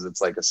because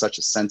it's like such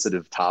a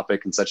sensitive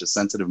topic and such a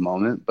sensitive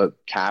moment, but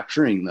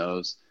capturing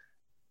those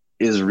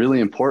is really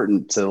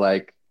important to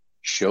like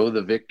show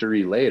the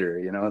victory later.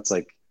 You know, it's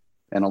like,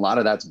 and a lot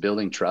of that's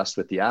building trust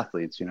with the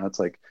athletes. You know, it's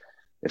like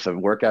if a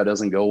workout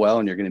doesn't go well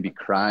and you're going to be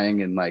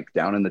crying and like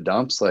down in the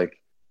dumps, like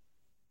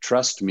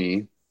trust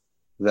me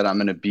that I'm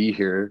going to be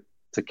here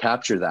to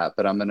capture that,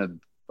 but I'm going to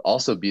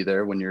also be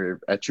there when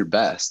you're at your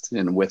best.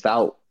 And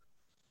without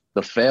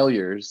the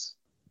failures,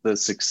 the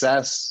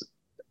success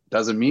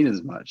doesn't mean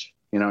as much.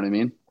 You know what I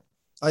mean?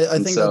 I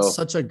think that's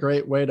such a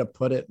great way to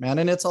put it, man.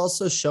 And it's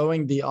also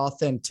showing the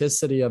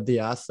authenticity of the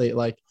athlete.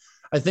 Like,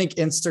 I think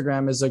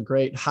Instagram is a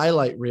great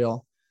highlight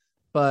reel,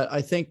 but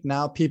I think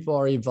now people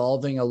are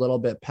evolving a little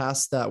bit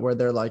past that, where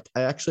they're like,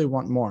 I actually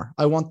want more.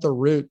 I want the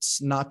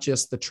roots, not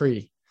just the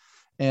tree.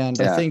 And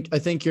yeah. I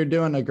think you're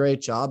doing a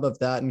great job of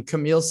that. And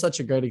Camille's such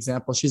a great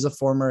example. She's a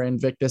former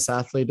Invictus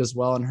athlete as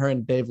well. And her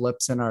and Dave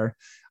Lipson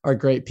are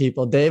great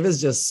people. Dave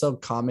is just so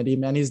comedy,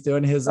 man. He's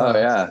doing his,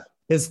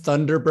 his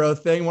Thunder Bro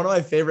thing. One of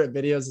my favorite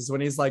videos is when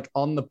he's like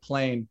on the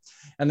plane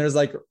and there's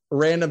like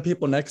random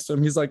people next to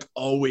him. He's like,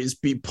 always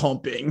be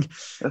pumping.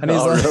 And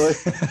he's really?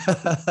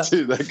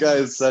 Dude, that guy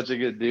is such a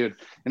good dude.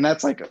 And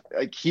that's like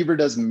Heber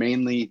does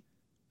mainly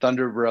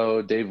Thunder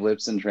Bro, Dave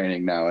Lipson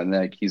training now. And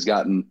like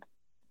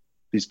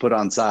he's put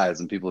on size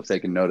and people have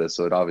taken notice.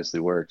 So it obviously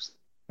works.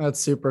 That's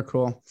super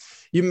cool.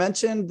 You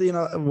mentioned,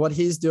 what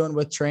he's doing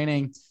with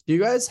training. Do you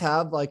guys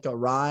have like a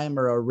rhyme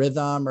or a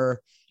rhythm,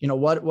 or,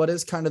 what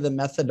is kind of the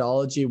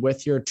methodology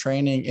with your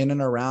training in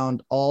and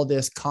around all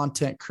this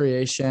content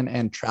creation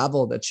and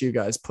travel that you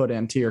guys put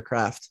into your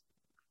craft?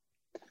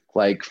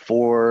 Like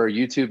for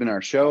YouTube and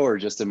our show, or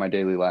just in my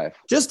daily life?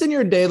 Just in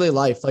your daily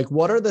life. Like,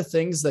 what are the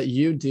things that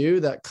you do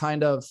that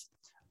kind of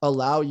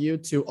allow you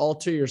to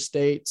alter your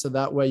state so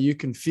that way you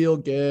can feel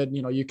good,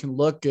 you can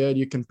look good,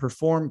 you can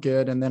perform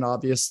good, and then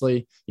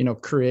obviously,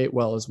 create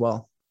well as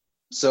well?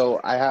 So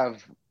I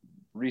have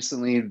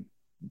recently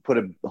put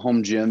a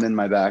home gym in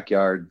my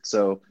backyard.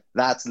 So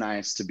that's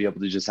nice to be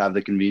able to just have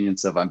the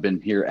convenience of, I've been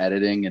here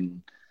editing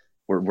and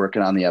we're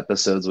working on the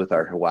episodes with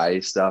our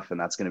Hawaii stuff. And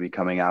that's going to be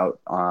coming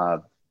out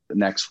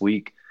next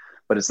week.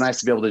 But it's nice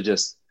to be able to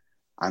just,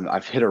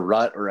 I've hit a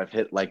rut, or I've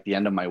hit like the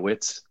end of my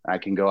wits. I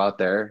can go out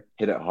there,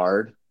 hit it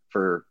hard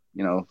for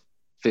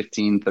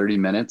 15, 30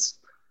 minutes,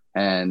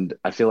 and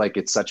I feel like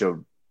it's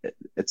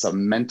a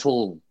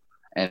mental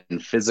and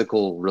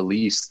physical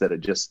release that it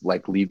just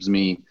like leaves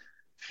me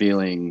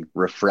feeling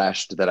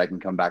refreshed, that I can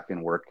come back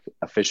and work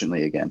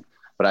efficiently again.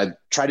 But I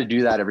try to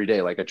do that every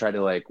day. Like I try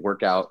to like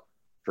work out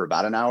for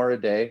about an hour a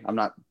day. I'm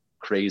not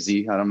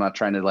crazy, and I'm not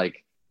trying to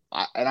like,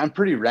 and I'm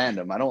pretty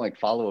random. I don't like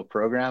follow a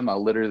program.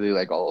 I'll literally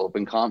I'll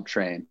open Comp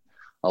Train,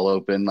 I'll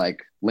open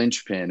like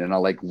Linchpin, and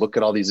I'll like look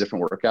at all these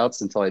different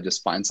workouts until I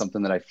just find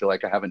something that I feel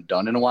like I haven't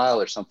done in a while,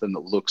 or something that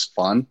looks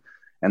fun.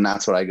 And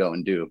that's what I go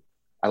and do.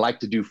 I like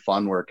to do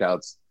fun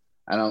workouts.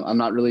 I'm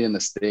not really in the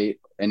state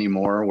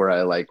anymore where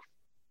I like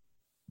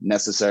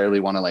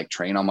necessarily want to like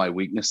train on my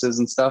weaknesses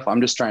and stuff.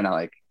 I'm just trying to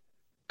like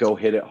go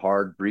hit it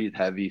hard, breathe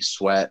heavy,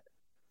 sweat,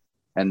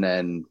 and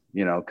then,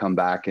 come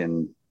back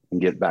and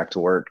get back to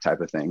work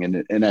type of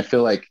thing. And I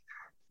feel like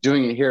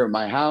doing it here at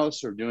my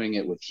house, or doing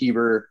it with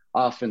Heber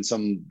off in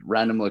some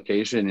random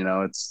location,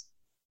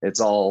 it's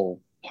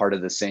all part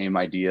of the same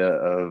idea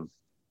of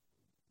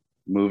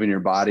moving your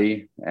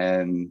body.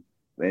 And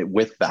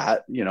with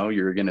that,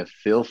 you're going to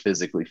feel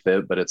physically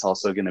fit, but it's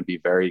also going to be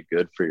very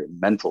good for your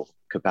mental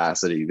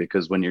capacity,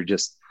 because when you're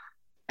just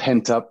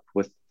pent up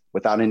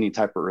without any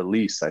type of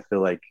release, I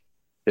feel like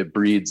it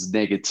breeds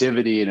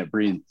negativity and it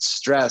breeds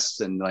stress.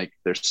 And like,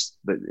 there's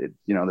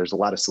a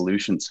lot of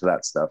solutions to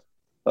that stuff.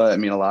 I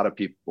mean, a lot of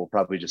people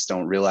probably just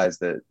don't realize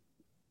that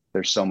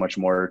there's so much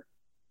more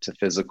to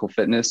physical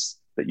fitness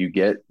that you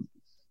get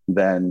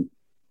than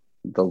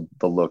the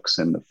looks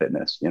and the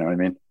fitness. You know what I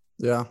mean?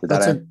 Yeah.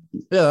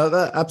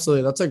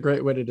 Absolutely. That's a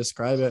great way to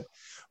describe it.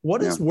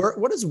 What does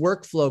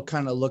workflow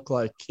kind of look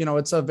like?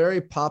 It's a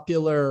very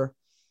popular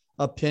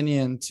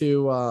opinion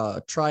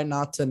to try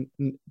not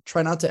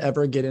to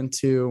ever get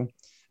into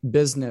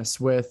business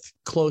with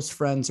close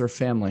friends or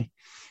family.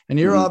 And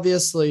you're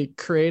obviously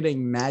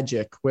creating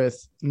magic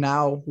with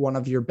now one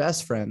of your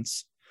best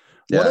friends.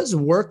 Yeah. What does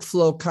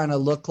workflow kind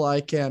of look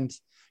like? And,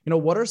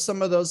 what are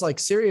some of those like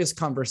serious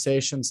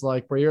conversations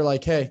like, where you're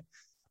like, hey,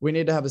 we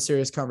need to have a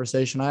serious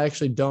conversation. I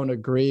actually don't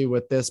agree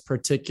with this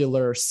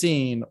particular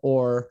scene.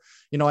 Or,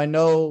 I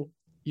know,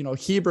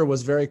 Heber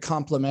was very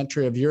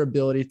complimentary of your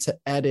ability to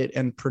edit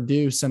and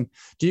produce. And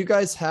do you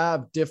guys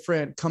have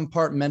different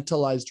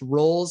compartmentalized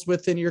roles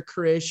within your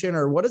creation,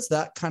 or what does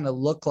that kind of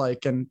look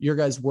like in your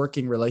guys'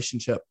 working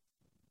relationship?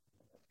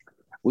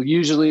 Well,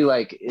 usually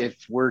like if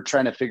we're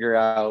trying to figure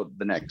out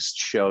the next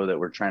show that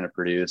we're trying to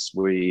produce,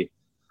 we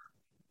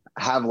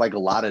have like a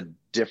lot of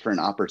different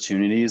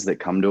opportunities that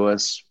come to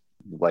us.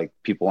 Like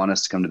people want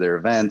us to come to their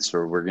events,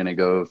 or we're going to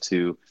go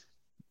to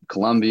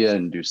Colombia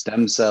and do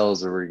stem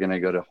cells, or we're going to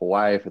go to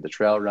Hawaii for the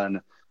trail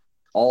run.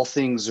 All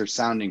things are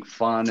sounding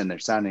fun and they're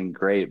sounding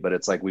great, but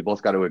it's like, we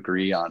both got to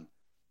agree on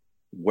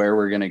where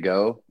we're going to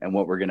go and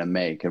what we're going to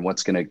make and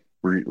what's going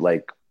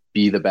to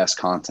be the best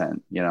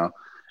content,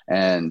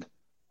 And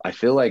I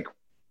feel like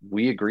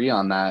we agree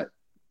on that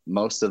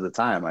most of the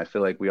time. I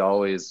feel like we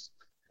always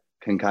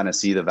can kind of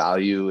see the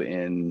value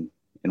in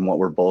what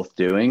we're both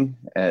doing.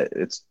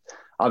 It's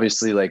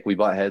obviously like we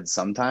butt heads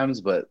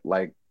sometimes, but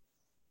like,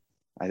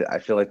 I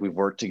feel like we've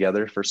worked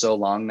together for so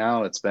long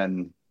now. It's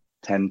been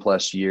 10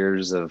 plus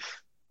years of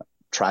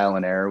trial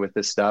and error with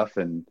this stuff,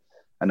 and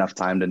enough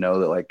time to know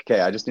that like,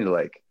 okay, I just need to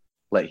like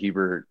let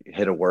Heber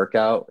hit a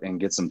workout and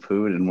get some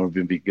food and we're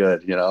going to be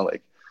good.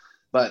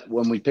 But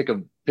when we pick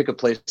a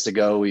place to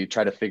go, we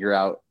try to figure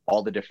out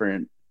all the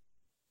different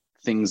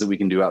things that we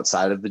can do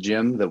outside of the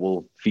gym that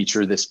will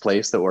feature this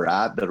place that we're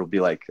at, that'll be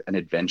like an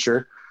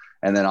adventure.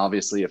 And then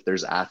obviously if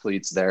there's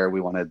athletes there,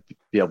 we want to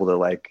be able to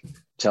like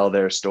tell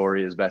their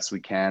story as best we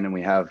can. And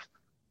we have,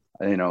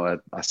 you know,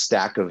 a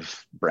stack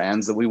of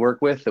brands that we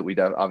work with that we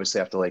obviously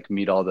have to like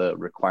meet all the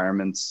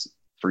requirements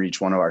for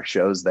each one of our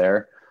shows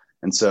there.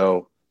 And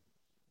so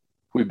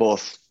we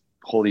both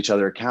hold each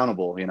other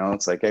accountable. You know,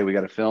 it's like, hey, we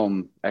got to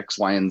film X,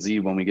 Y, and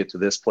Z when we get to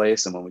this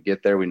place. And when we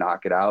get there, we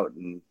knock it out.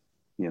 And,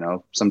 you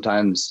know,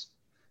 sometimes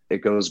it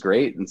goes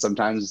great. And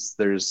sometimes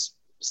there's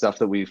stuff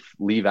that we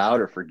leave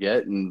out or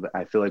forget. And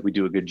I feel like we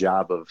do a good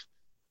job of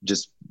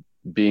just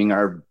being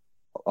our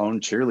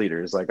own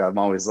cheerleaders. Like I'm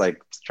always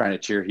like trying to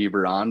cheer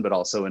Heber on, but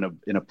also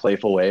in a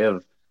playful way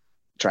of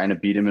trying to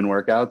beat him in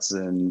workouts,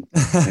 and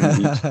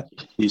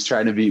he's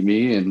trying to beat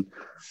me. And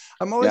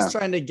I'm always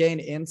trying to gain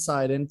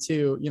insight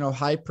into, you know,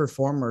 high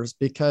performers,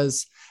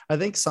 because I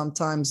think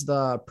sometimes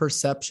the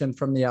perception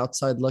from the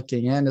outside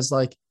looking in is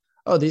like,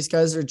 oh, these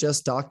guys are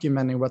just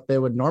documenting what they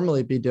would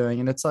normally be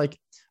doing. And it's like,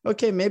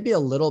 okay, maybe a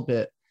little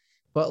bit,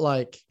 but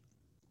like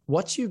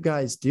what you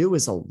guys do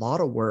is a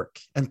lot of work,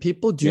 and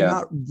people do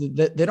not,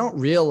 they don't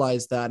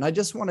realize that. And I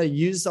just want to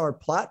use our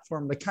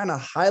platform to kind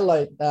of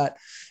highlight that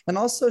and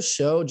also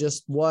show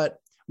just what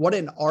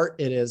an art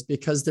it is,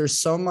 because there's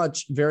so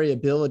much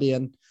variability,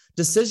 and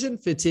decision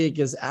fatigue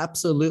is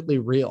absolutely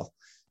real.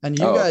 And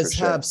you guys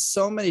have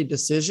so many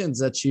decisions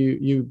that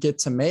you get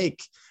to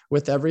make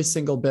with every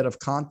single bit of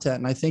content.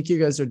 And I think you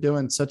guys are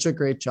doing such a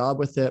great job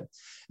with it.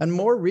 And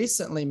more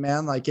recently,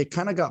 man, like it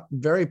kind of got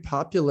very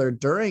popular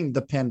during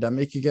the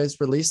pandemic. You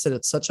guys released it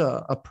at such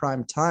a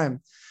prime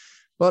time.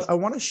 But I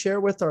want to share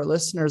with our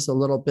listeners a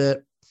little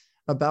bit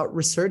about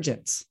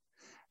Resurgence.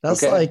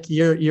 That's like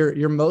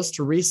your most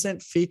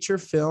recent feature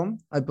film.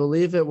 I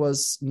believe it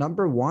was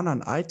 #1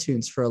 on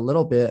iTunes for a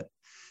little bit.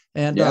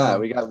 And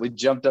we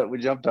jumped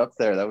up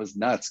there. That was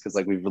nuts, because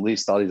like we've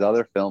released all these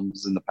other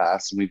films in the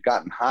past and we've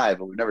gotten high,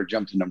 but we've never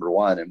jumped to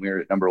 #1, and we were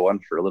at #1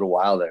 for a little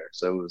while there.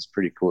 So it was a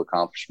pretty cool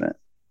accomplishment.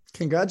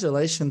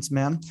 Congratulations,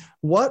 man.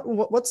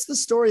 What's the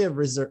story of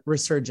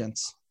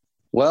Resurgence?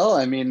 Well,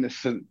 I mean,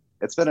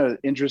 it's been an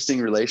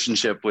interesting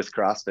relationship with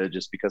CrossFit,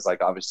 just because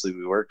like obviously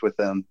we worked with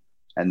them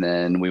and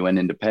then we went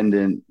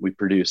independent. We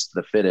produced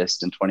The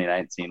Fittest in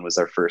 2019, was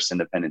our first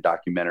independent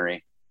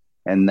documentary.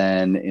 And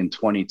then in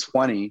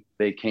 2020,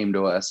 they came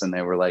to us and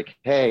they were like,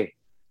 hey,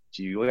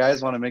 do you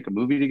guys want to make a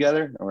movie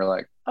together? And we're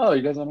like, oh,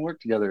 you guys want to work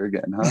together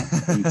again,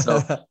 huh? And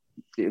so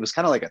it was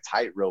kind of like a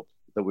tightrope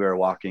that we were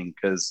walking,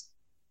 because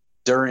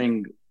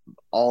during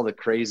all the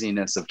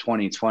craziness of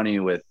 2020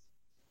 with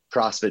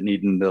CrossFit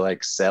needing to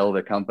like sell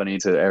the company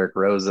to Eric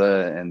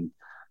Roza, and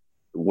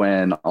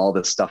when all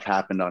this stuff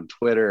happened on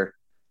Twitter,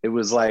 it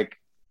was like,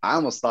 I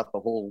almost thought the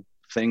whole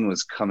thing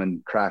was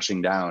coming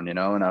crashing down, you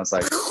know? And I was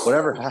like,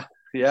 whatever.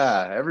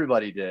 Yeah,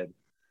 everybody did.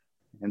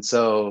 And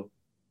so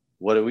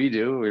what do? We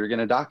were going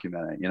to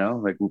document it, you know?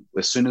 Like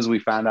as soon as we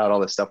found out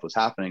all this stuff was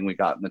happening, we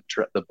got in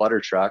the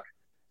butter truck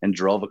and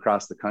drove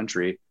across the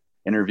country,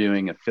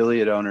 interviewing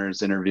affiliate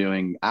owners,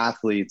 interviewing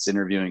athletes,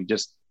 interviewing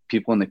just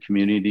people in the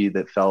community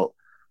that felt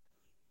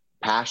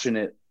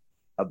passionate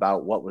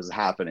about what was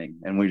happening.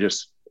 And we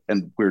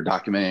were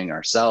documenting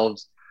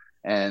ourselves.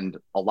 And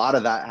a lot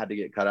of that had to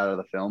get cut out of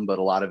the film, but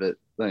a lot of it,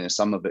 you know,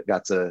 some of it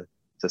got to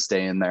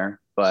stay in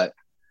there. But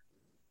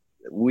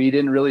we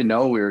didn't really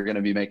know we were going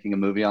to be making a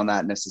movie on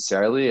that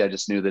necessarily. I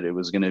just knew that it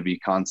was going to be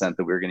content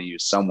that we were going to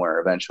use somewhere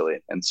eventually.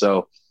 And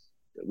so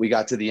we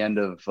got to the end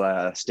of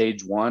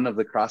stage 1 of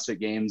the CrossFit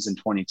Games in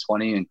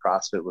 2020, and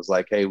CrossFit was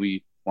like, hey,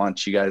 we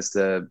want you guys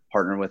to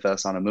partner with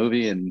us on a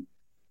movie. And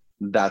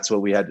that's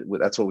what we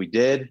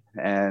did.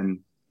 And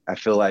I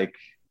feel like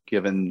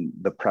given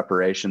the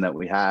preparation that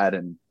we had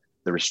and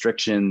the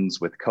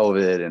restrictions with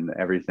COVID and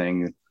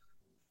everything,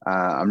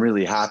 I'm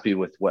really happy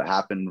with what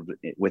happened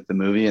with the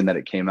movie, and that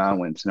it came out and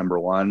went to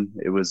 #1.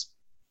 It was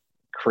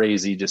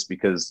crazy just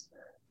because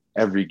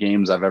every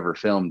games I've ever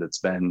filmed, it's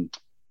been,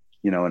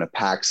 you know, in a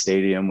packed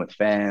stadium with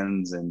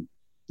fans. And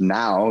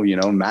now, you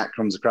know, Matt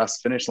comes across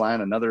the finish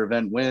line, another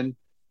event win.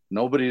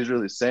 Nobody's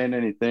really saying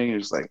anything.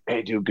 It's like,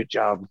 hey, dude, good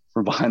job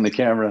from behind the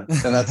camera.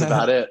 And that's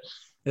about it.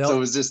 Yep. So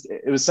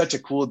it was such a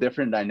cool,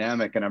 different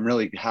dynamic. And I'm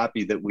really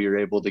happy that we were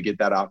able to get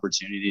that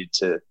opportunity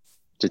to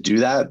do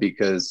that,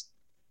 because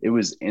it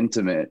was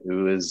intimate. It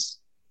was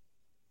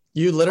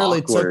You literally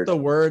awkward. Took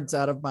the words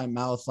out of my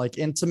mouth. Like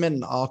intimate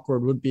and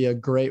awkward would be a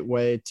great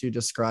way to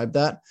describe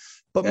that.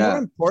 But more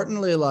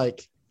importantly,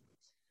 like,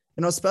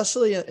 you know,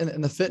 especially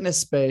in the fitness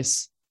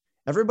space,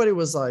 everybody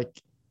was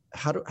like,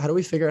 how do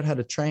we figure out how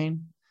to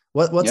train?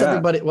 What's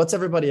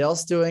everybody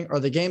else doing? Are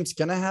the games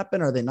going to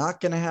happen? Are they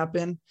not going to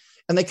happen?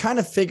 And they kind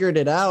of figured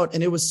it out.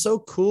 And it was so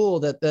cool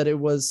that it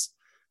was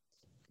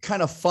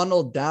kind of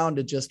funneled down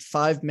to just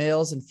 5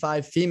 males and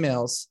 5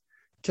 females.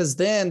 Because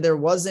then there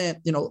wasn't,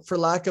 you know, for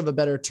lack of a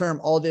better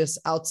term, all this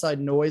outside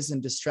noise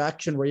and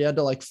distraction where you had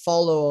to like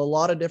follow a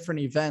lot of different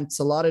events,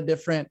 a lot of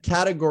different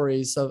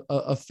categories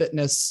of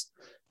fitness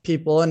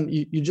people. And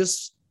you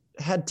just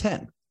had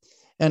 10.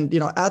 And,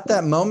 at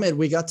that moment,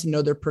 we got to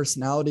know their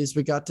personalities.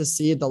 We got to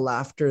see the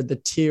laughter, the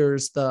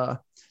tears, the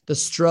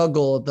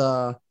struggle,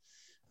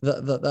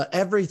 the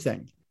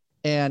everything.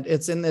 And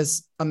it's in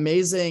this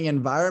amazing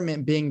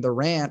environment being the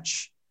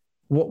ranch.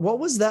 What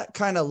was that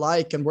kind of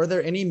like? And were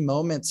there any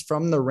moments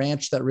from the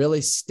ranch that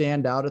really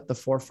stand out at the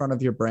forefront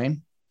of your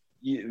brain?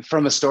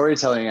 From a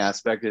storytelling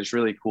aspect, it's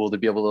really cool to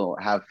be able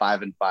to have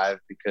 5 and 5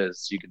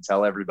 because you can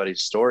tell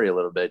everybody's story a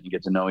little bit. You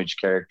get to know each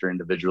character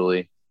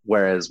individually.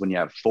 Whereas when you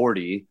have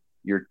 40,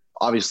 you're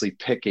obviously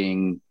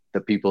picking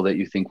the people that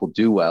you think will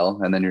do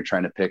well. And then you're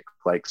trying to pick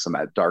like some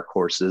dark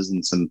horses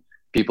and some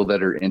people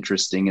that are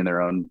interesting in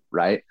their own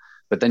right.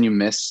 But then you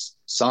miss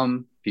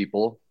some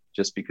people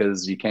just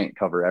because you can't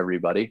cover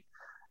everybody.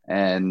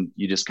 And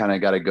you just kind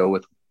of got to go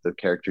with the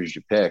characters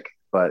you pick.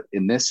 But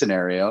in this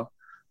scenario,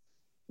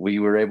 we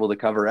were able to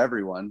cover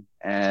everyone.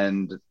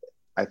 And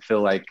I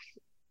feel like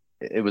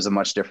it was a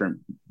much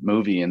different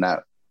movie in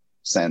that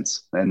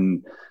sense.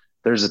 And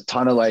there's a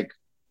ton of like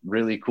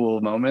really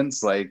cool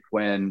moments, like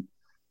when,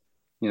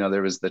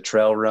 there was the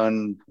trail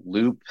run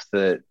loop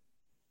that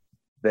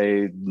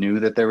they knew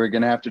that they were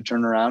going to have to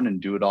turn around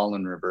and do it all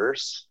in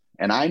reverse.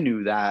 And I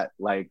knew that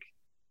like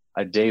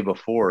a day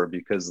before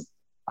because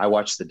I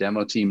watched the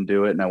demo team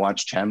do it and I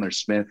watched Chandler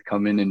Smith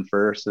come in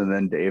first and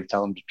then Dave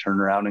tell him to turn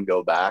around and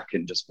go back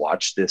and just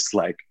watch this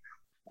like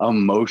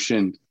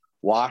emotion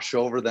wash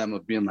over them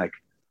of being like,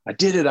 I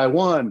did it. I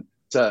won,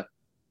 to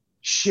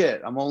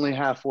shit. I'm only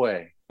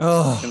halfway.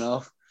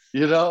 Oh,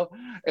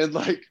 and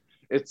like,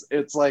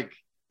 it's like,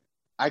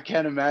 I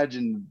can't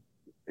imagine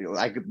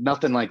like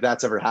nothing like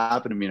that's ever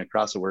happened to me in a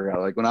CrossFit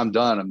workout. Like when I'm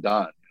done, I'm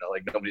done.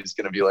 Like nobody's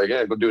going to be like,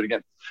 yeah, go do it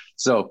again.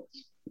 So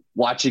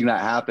watching that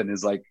happen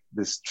is like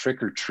this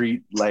trick or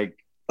treat, like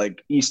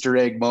Easter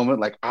egg moment.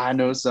 Like I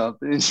know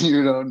something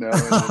you don't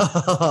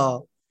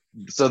know.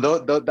 So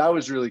that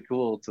was really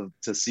cool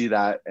to see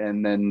that.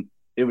 And then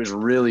it was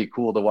really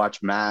cool to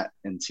watch Matt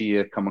and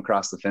Tia come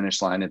across the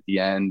finish line at the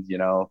end.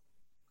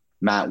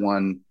 Matt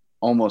won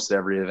almost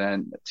every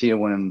event. Tia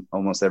won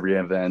almost every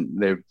event.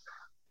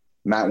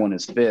 Matt won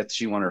his 5th.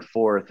 She won her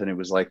 4th. And it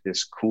was like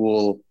this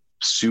cool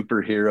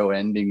superhero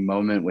ending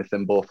moment with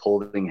them both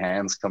holding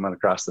hands coming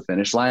across the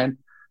finish line.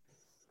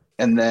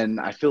 And then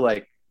I feel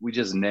like we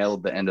just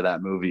nailed the end of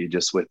that movie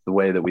just with the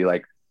way that we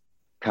like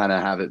kind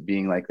of have it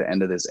being like the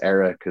end of this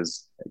era.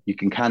 Cause you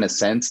can kind of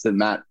sense that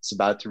Matt's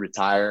about to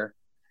retire.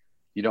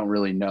 You don't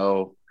really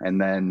know. And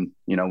then,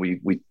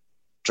 we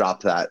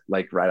dropped that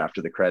like right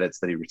after the credits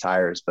that he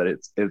retires, but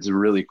it's a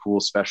really cool,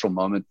 special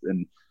moment.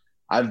 And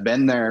I've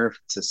been there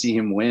to see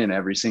him win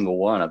every single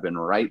one. I've been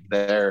right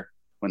there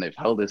when they've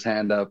held his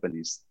hand up and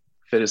he's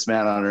fittest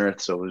man on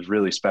earth. So it was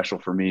really special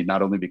for me,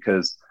 not only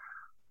because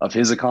of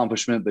his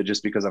accomplishment, but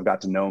just because I've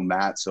got to know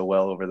Matt so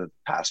well over the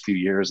past few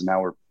years. And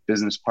now we're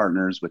business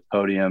partners with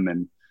Podium,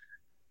 and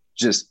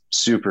just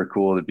super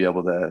cool to be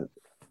able to,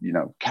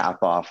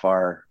 cap off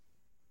our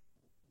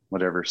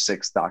whatever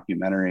 6th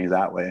documentary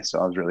that way. So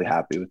I was really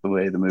happy with the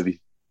way the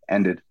movie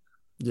ended.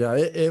 Yeah,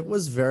 it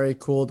was very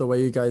cool the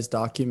way you guys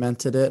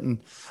documented it.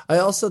 And I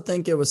also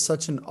think it was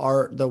such an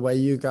art, the way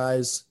you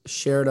guys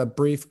shared a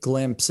brief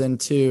glimpse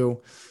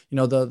into,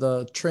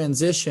 the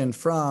transition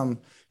from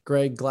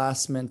Greg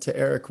Glassman to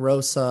Eric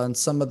Rosa and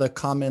some of the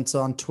comments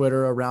on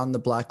Twitter around the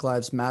Black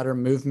Lives Matter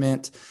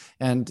movement.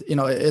 And,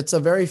 it's a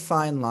very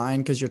fine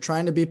line because you're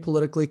trying to be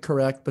politically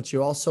correct, but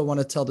you also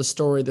want to tell the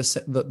story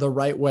the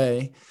right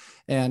way.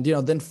 And,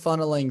 then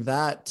funneling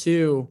that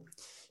to,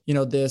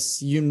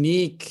 this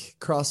unique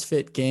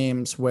CrossFit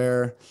Games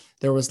where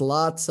there was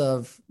lots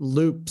of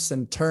loops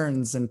and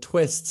turns and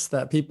twists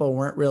that people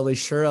weren't really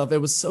sure of. It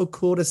was so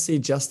cool to see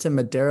Justin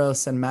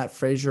Medeiros and Matt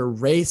Frazier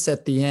race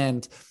at the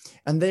end,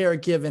 and they are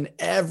given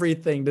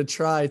everything to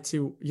try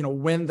to,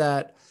 win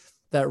that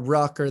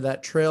ruck or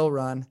that trail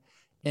run.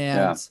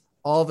 And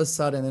all of a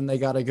sudden, then they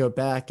got to go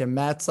back, and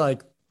Matt's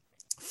like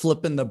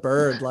flipping the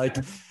bird, like,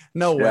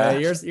 no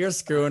way, you're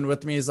screwing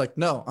with me. He's like,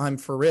 no, I'm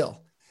for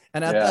real.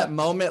 And at that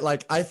moment,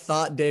 like I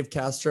thought Dave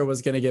Castro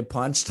was going to get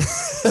punched.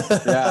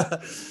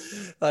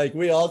 Like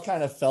we all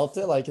kind of felt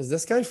it. Like, is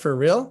this guy for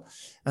real?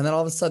 And then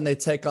all of a sudden they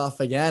take off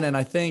again. And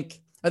I think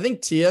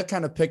Tia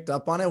kind of picked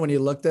up on it when he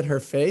looked at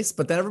her face,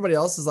 but then everybody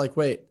else is like,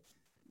 wait,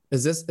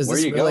 is this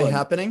really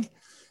happening?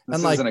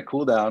 This isn't a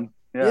cool down.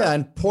 Yeah.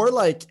 And poor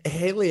like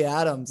Haley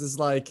Adams is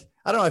like,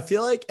 I don't know. I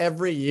feel like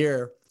every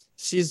year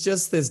she's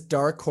just this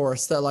dark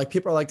horse that like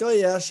people are like, oh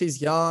yeah, she's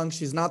young.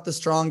 She's not the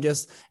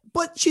strongest,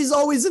 but she's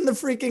always in the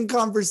freaking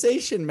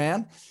conversation,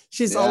 man.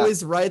 She's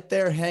always right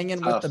there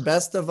hanging with the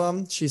best of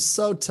them. She's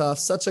so tough,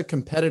 such a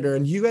competitor.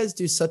 And you guys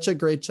do such a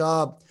great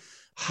job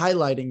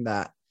highlighting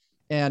that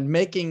and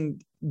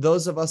making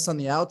those of us on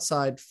the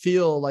outside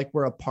feel like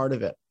we're a part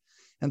of it.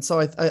 And so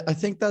I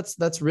think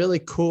that's really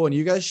cool. And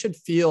you guys should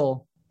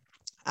feel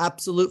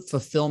absolute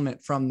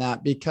fulfillment from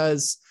that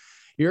because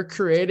you're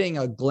creating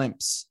a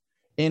glimpse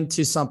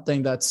into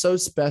something that's so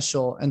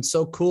special and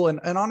so cool. And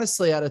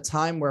honestly, at a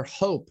time where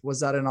hope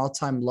was at an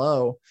all-time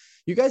low,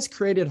 you guys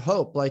created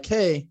hope. Like,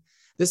 hey,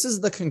 this is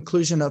the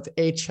conclusion of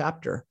a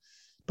chapter,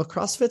 but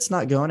CrossFit's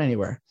not going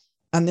anywhere.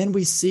 And then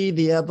we see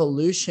the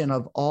evolution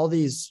of all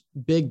these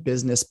big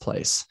business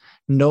plays,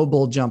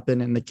 Noble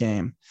jumping in the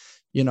game,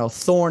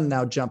 Thorne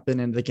now jumping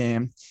into the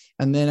game.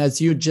 And then,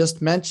 as you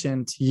just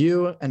mentioned,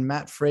 you and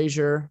Matt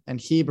Frazier and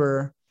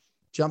Heber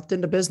jumped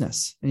into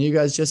business, and you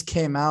guys just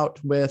came out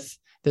with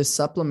this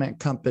supplement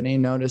company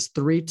known as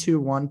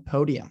 321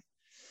 Podium.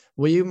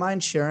 Will you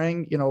mind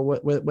sharing,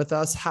 with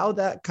us how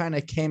that kind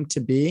of came to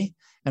be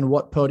and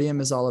what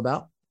Podium is all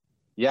about?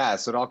 Yeah,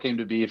 so it all came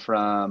to be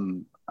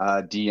from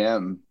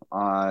DM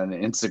on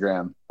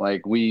Instagram.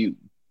 Like, we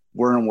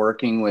weren't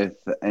working with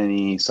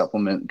any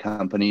supplement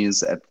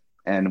companies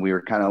and we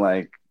were kind of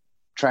like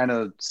trying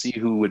to see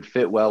who would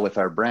fit well with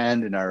our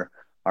brand and our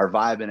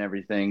vibe and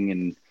everything.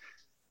 And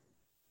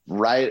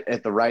right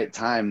at the right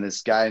time,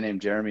 this guy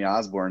named Jeremy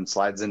Osborne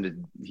slides into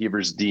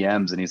Heber's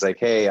DMs and he's like,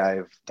 hey,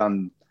 I've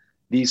done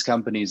these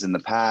companies in the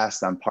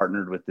past. I'm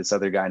partnered with this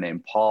other guy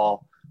named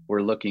Paul.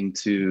 We're looking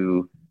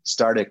to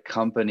start a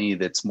company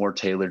that's more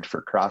tailored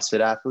for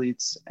CrossFit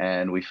athletes.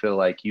 And we feel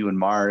like you and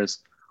Mars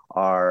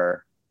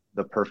are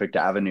the perfect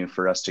avenue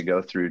for us to go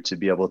through to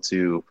be able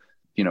to,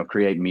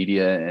 create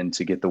media and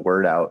to get the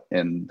word out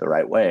in the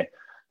right way.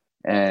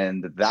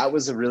 And that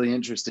was a really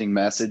interesting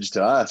message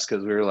to us,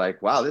 because we were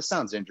like, wow, this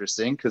sounds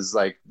interesting. Because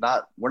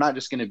we're not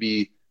just going to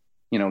be,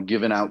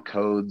 giving out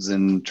codes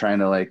and trying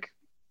to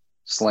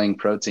slang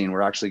protein.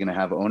 We're actually going to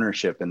have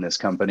ownership in this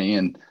company.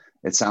 And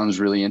it sounds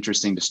really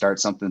interesting to start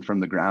something from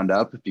the ground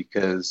up,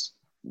 because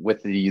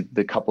with the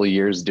couple of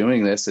years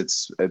doing this,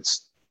 it's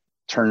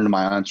turned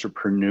my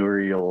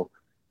entrepreneurial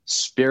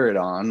spirit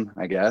on,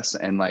 I guess.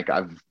 And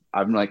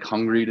I'm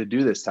hungry to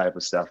do this type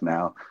of stuff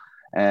now.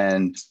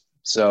 And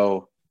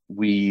so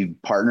we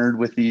partnered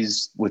with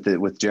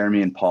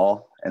Jeremy and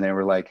Paul, and they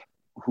were like,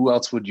 who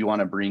else would you want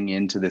to bring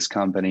into this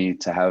company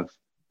to have,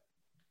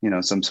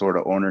 some sort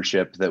of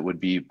ownership that would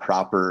be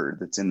proper,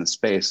 that's in the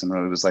space? And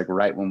it was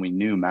right when we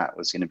knew Matt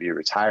was going to be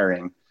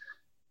retiring.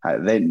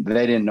 They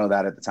didn't know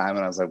that at the time.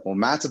 And I was like, well,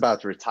 Matt's about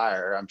to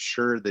retire. I'm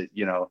sure that,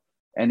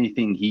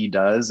 anything he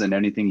does and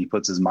anything he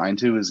puts his mind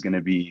to is going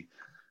to be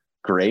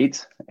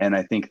great. And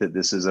I think that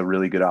this is a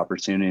really good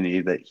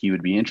opportunity that he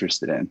would be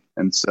interested in.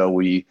 And so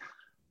we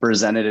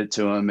presented it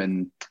to him,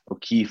 and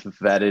O'Keefe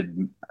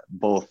vetted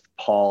both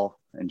Paul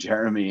and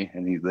Jeremy,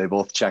 and they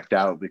both checked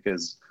out,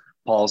 because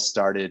Paul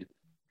started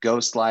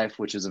Ghost Life,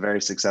 which is a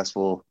very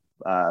successful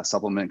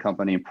supplement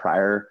company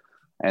prior.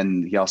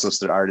 And he also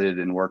started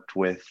and worked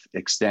with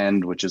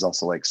Extend, which is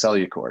also like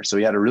Cellucor. So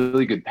he had a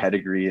really good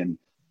pedigree and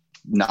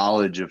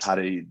knowledge of how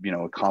to,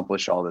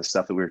 accomplish all this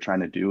stuff that we were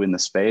trying to do in the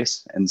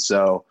space. And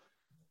so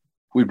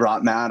we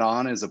brought Matt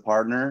on as a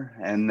partner,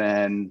 and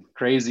then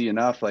crazy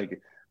enough,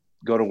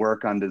 go to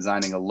work on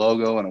designing a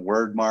logo and a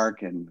word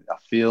mark and a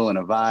feel and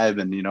a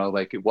vibe. And,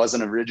 it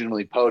wasn't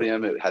originally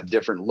Podium. It had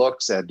different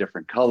looks, it had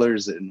different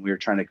colors. And we were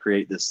trying to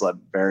create this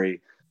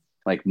very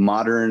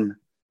modern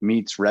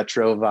meets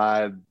retro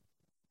vibe.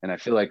 And I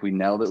feel like we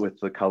nailed it with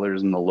the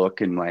colors and the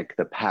look and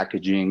the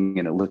packaging,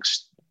 and it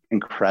looks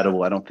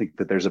incredible. I don't think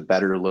that there's a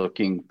better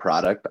looking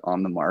product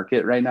on the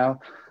market right now.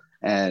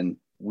 And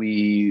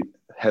we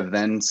have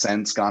then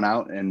since gone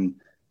out and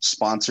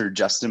sponsored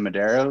Justin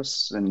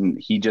Medeiros, and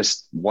he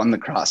just won the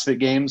CrossFit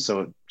Games,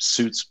 so it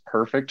suits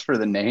perfect for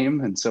the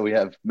name. And so we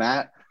have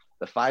Matt,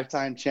 the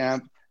 5-time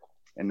champ,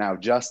 and now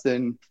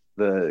Justin,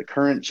 the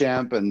current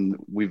champ. And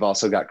we've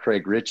also got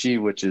Craig Ritchie,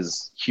 which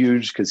is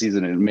huge because he's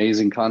an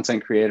amazing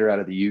content creator out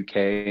of the UK,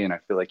 and I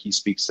feel like he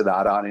speaks to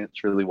that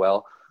audience really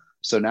well.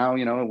 So now,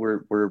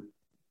 we're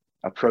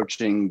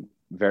approaching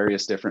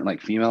various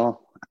different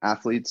female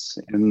athletes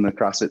in the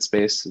CrossFit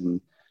space and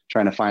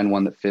trying to find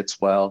one that fits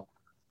well.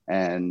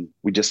 And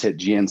we just hit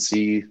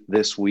GNC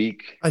this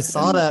week. I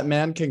saw that,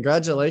 man.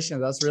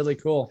 Congratulations. That's really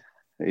cool.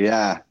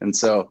 Yeah. And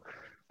so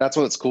that's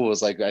what's cool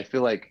is I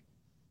feel like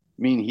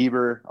me and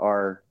Heber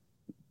are,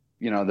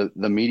 the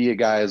media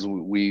guys.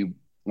 We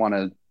want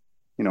to,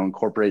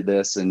 incorporate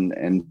this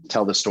and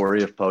tell the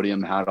story of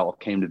Podium, how it all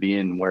came to be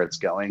and where it's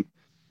going.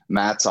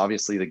 Matt's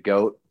obviously the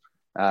GOAT.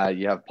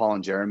 You have Paul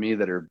and Jeremy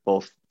that are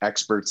both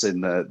experts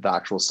in the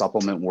actual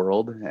supplement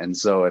world. And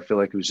so I feel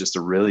like it was just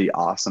a really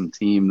awesome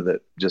team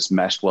that just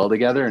meshed well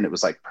together, and it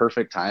was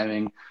perfect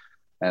timing,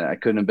 and I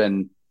couldn't have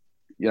been,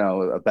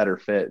 a better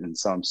fit. And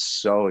so I'm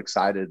so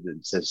excited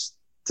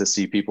to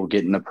see people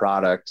getting the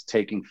product,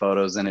 taking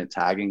photos in it,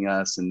 tagging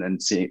us, and then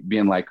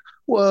being like,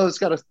 whoa, it's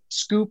got a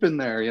scoop in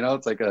there.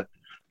 It's like a,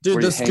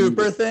 dude, the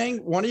scooper thing,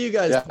 one of you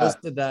guys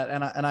posted that,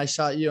 and I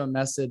shot you a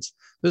message.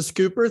 The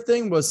scooper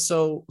thing was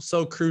so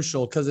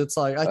crucial, because it's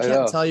I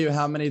can't tell you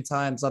how many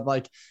times I've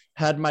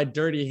had my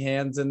dirty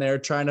hands in there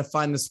trying to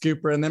find the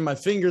scooper, and then my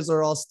fingers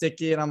are all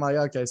sticky, and I'm like,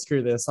 okay,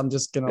 screw this. I'm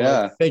just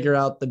gonna figure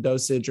out the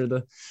dosage or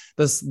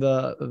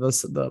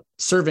the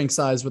serving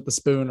size with the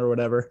spoon or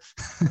whatever.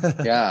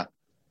 Yeah,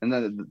 and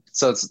then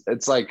so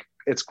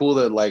it's cool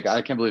that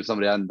I can't believe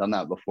somebody hadn't done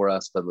that before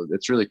us, but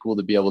it's really cool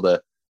to be able to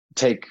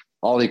take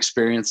all the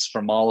experience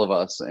from all of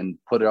us and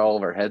put all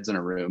of our heads in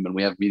a room. And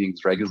we have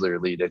meetings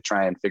regularly to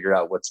try and figure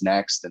out what's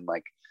next. And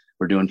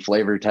we're doing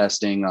flavor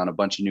testing on a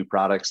bunch of new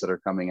products that are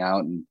coming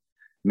out and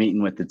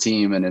meeting with the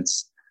team. And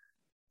it's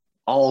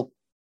all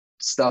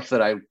stuff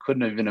that I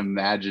couldn't even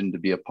imagine to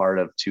be a part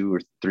of 2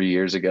 or 3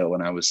 years ago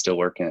when I was still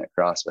working at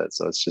CrossFit.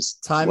 So it's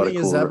just timing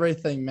is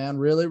everything, man.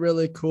 Really,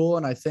 really cool.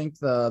 And I think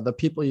the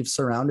people you've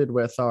surrounded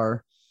with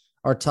are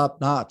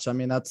top notch. I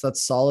mean, that's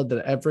solid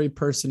that every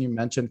person you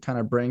mentioned kind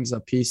of brings a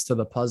piece to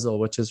the puzzle,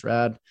 which is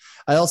rad.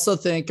 I also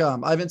think I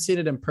haven't seen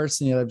it in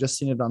person yet. I've just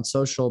seen it on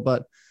social,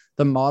 but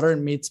the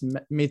modern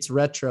meets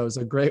retro is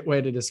a great way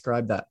to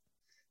describe that.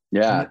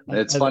 Yeah.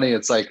 It's funny.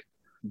 It's like,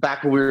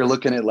 back when we were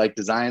looking at like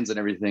designs and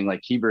everything,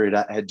 like Heber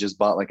had just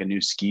bought like a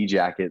new ski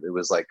jacket. It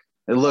was like,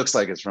 it looks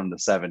like it's from the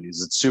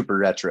 70s. It's super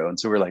retro. And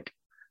so we're like,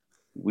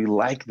 we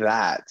like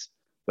that,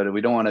 but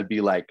we don't want to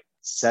be like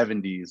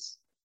 70s,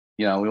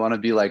 we want to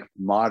be like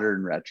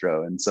modern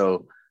retro. And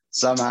so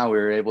somehow we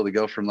were able to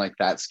go from like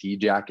that ski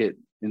jacket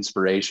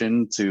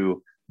inspiration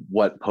to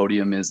what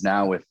Podium is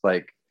now, with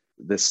like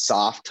this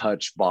soft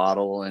touch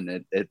bottle, and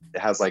it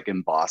has like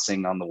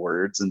embossing on the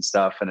words and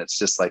stuff, and it's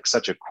just like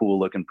such a cool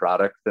looking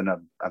product, and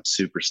I'm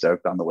super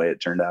stoked on the way it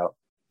turned out.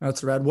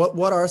 That's rad.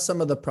 What are some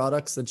of the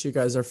products that you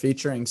guys are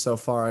featuring so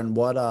far, and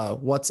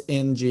what's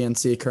in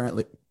GNC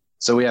currently?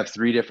 So we have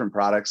 3 different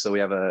products. So we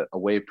have a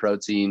whey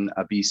protein,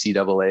 a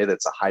BCAA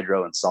that's a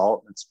hydro and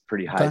salt. It's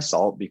pretty high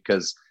salt,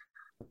 because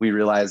we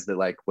realized that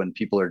like when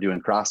people are doing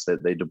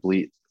CrossFit, they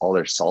deplete all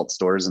their salt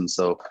stores, and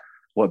so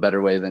what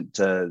better way than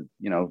to,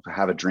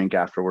 have a drink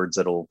afterwards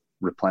that'll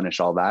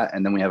replenish all that.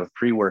 And then we have a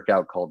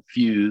pre-workout called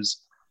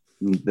Fuse.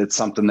 That's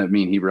something that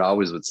me and Heber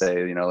always would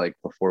say, like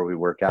before we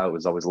work out,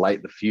 was always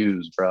light the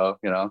fuse, bro,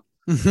 and,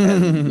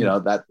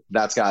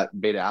 that's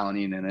got beta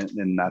alanine in it.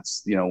 And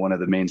that's, one of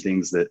the main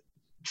things that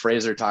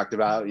Fraser talked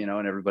about,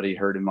 and everybody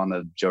heard him on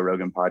the Joe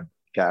Rogan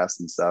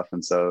podcast and stuff.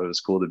 And so it was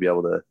cool to be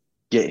able to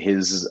get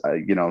his,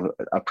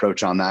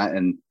 approach on that.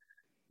 And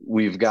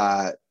we've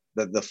got,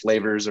 the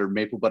flavors are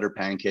maple butter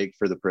pancake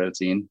for the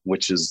protein,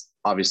 which is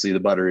obviously the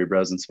Buttery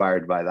Bros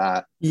inspired by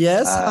that.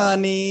 Yes,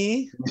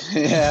 honey.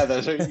 Yeah,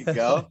 there you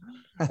go.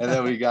 And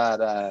then we got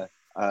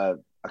a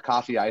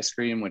coffee ice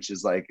cream, which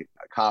is like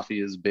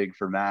coffee is big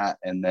for Matt.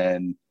 And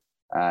then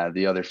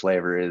the other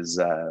flavor is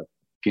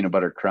peanut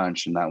butter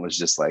crunch. And that was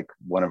just like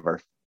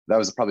that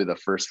was probably the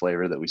first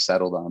flavor that we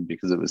settled on,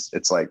 because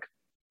it's like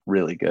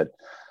really good.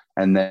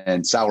 And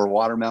then sour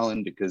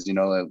watermelon, because,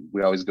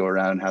 we always go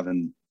around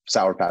having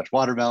Sour Patch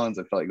watermelons.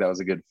 I felt like that was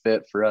a good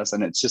fit for us.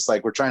 And it's just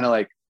like, we're trying to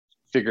like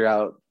figure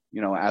out,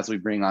 as we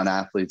bring on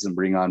athletes and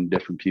bring on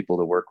different people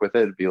to work with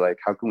it, it'd be like,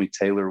 how can we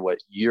tailor what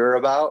you're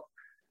about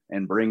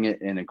and bring it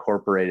and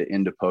incorporate it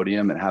into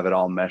Podium and have it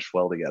all mesh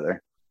well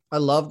together? I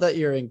love that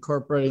you're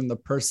incorporating the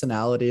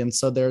personality. And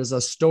so there's a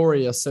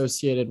story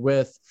associated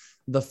with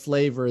the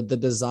flavor, the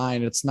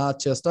design. It's not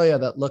just, oh yeah,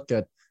 that looked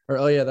good, or,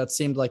 oh yeah, that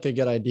seemed like a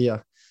good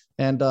idea.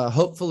 And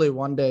hopefully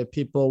one day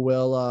people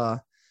will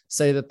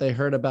say that they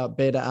heard about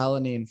beta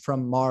alanine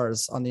from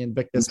Mars on the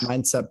Invictus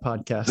Mindset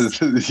podcast.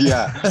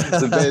 Yeah,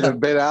 the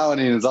beta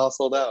alanine is all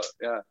sold out.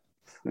 Yeah,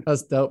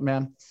 that's dope,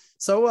 man.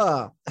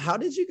 So how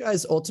did you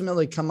guys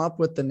ultimately come up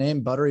with the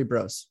name Buttery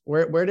Bros?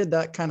 Where did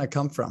that kind of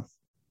come from?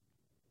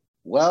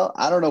 Well,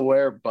 I don't know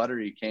where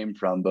Buttery came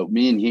from, but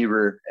me and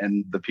Heber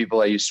and the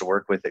people I used to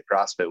work with at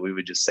CrossFit, we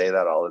would just say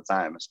that all the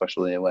time,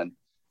 especially when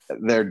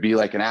there'd be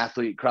like an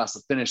athlete cross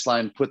the finish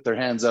line, put their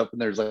hands up,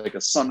 and there's like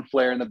a sun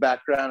flare in the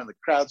background and the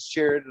crowd's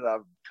cheered. And I'd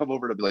come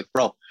over to be like,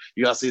 bro,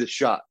 you got to see the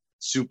shot.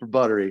 Super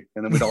buttery.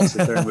 And then we'd all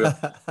sit there and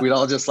we'd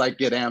all just like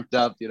get amped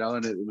up,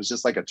 and it was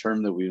just like a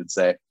term that we would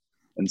say.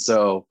 And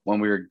so when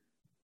we were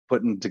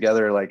putting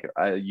together like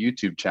a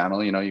YouTube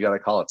channel, you got to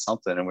call it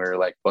something. And we were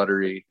like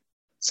Buttery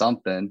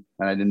something.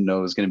 And I didn't know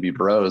it was going to be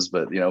Bros,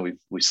 but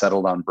we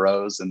settled on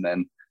Bros. And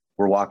then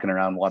we're walking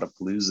around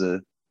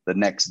Wodapalooza the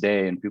next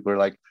day and people are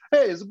like,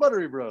 hey, it's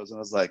Buttery Bros. And I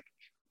was like,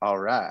 all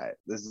right,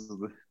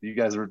 you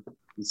guys were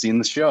seeing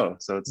the show.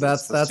 So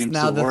that's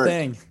now the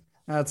thing.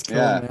 That's cool,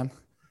 man.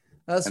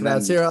 That's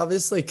rad. So you're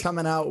obviously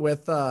coming out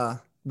with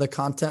the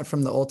content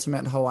from the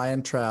Ultimate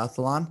Hawaiian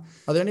Triathlon.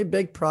 Are there any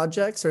big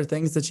projects or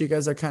things that you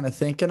guys are kind of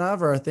thinking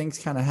of, or are things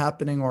kind of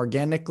happening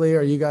organically?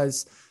 Are you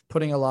guys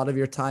putting a lot of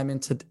your time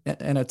into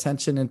and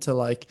attention into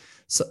like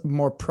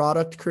more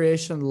product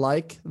creation,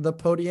 like the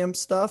Podium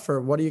stuff, or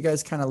what are you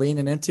guys kind of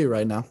leaning into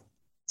right now?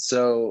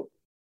 So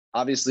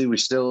obviously we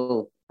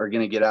still are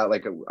going to get out,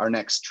 like our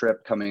next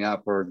trip coming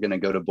up, we're going to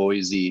go to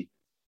Boise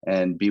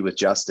and be with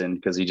Justin,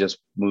 because he just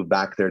moved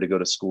back there to go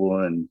to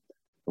school. And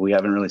we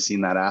haven't really seen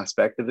that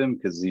aspect of him,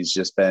 because he's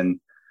just been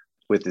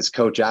with his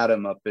coach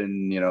Adam up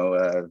in,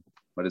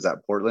 what is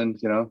that, Portland,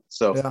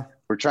 So yeah.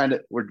 we're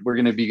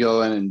going to be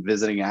going and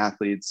visiting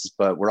athletes,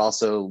 but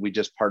we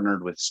just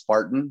partnered with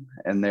Spartan,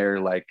 and they're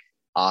like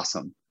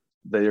awesome.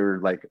 They're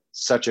like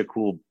such a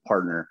cool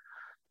partner.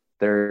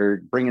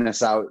 They're bringing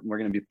us out, and we're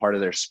going to be part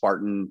of their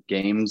Spartan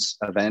Games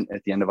event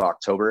at the end of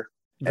October.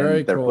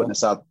 Very they're cool.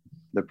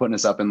 They're putting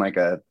us up in like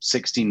a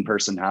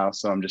 16-person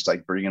house. So I'm just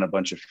like bringing a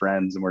bunch of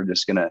friends, and we're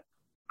just going to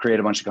create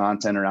a bunch of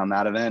content around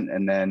that event.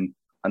 And then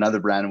another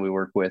brand we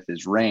work with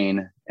is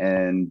Rain,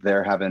 and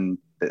they're having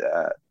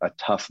a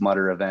Tough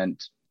Mudder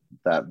event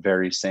that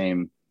very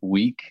same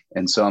week.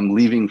 And so I'm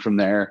leaving from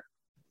there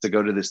to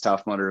go to this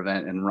Tough Mudder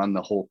event and run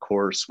the whole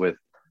course with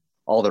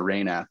all the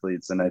rain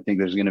athletes. And I think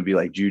there's going to be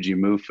like Juji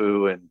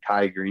Mufu and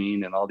Kai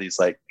Green and all these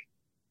like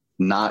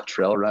not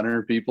trail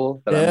runner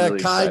people that I'm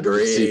really Kai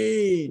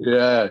Green.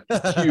 Yeah,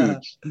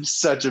 huge.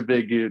 Such a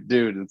big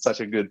dude and such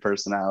a good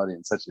personality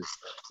and such a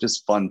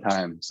just fun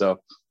time. So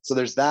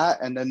there's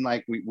that. And then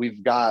like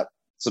we've got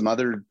some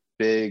other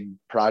big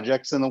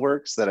projects in the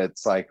works that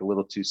it's like a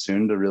little too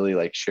soon to really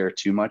like share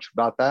too much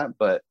about that.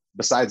 But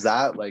besides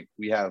that, like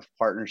we have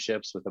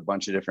partnerships with a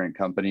bunch of different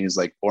companies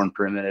like Born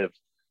Primitive.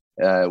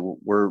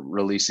 We're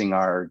releasing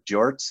our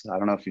jorts. I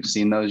don't know if you've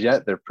seen those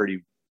yet. They're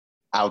pretty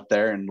out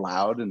there and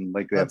loud, and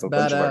like they have a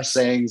bunch of our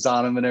sayings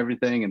on them and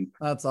everything. And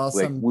that's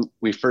awesome. Like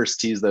we first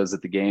teased those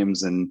at the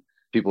games, and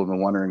people have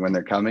been wondering when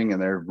they're coming,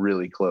 and they're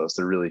really close.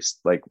 They're really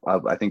like,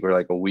 I think we're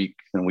like a week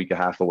and a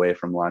half away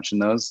from launching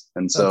those.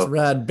 And so that's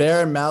rad.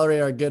 Bear and Mallory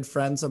are good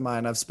friends of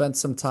mine. I've spent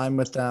some time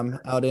with them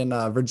out in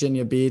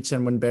Virginia Beach,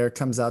 and when Bear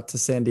comes out to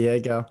San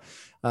Diego,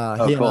 he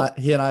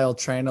and I will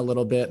train a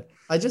little bit.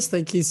 I just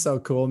think he's so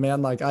cool,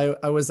 man. Like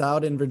I was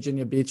out in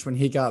Virginia Beach when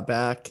he got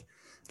back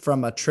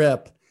from a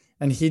trip,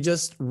 and he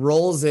just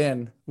rolls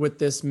in with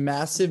this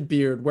massive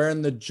beard,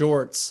 wearing the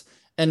jorts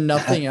and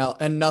nothing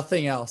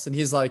else. And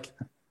he's like,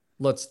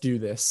 let's do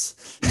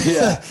this.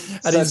 Yeah.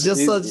 And he's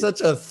just such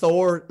a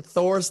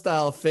Thor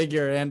style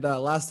figure. And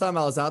last time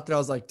I was out there, I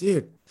was like,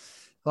 dude,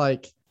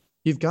 like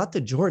you've got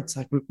the jorts.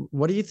 Like,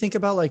 what do you think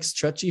about like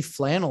stretchy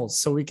flannels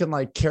so we can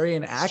like carry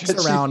an axe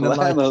around?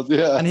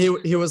 And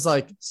he was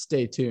like,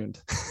 stay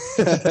tuned.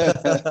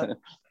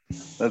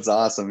 That's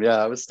awesome. Yeah.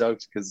 I was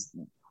stoked because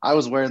I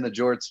was wearing the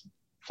jorts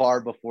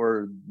far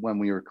before when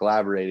we were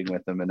collaborating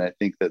with them. And I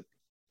think that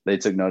they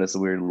took notice that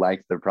we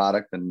liked their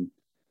product, and,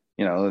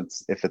 you know,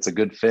 if it's a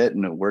good fit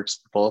and it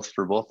works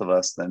for both of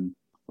us, then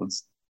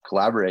let's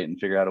collaborate and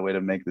figure out a way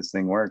to make this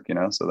thing work, you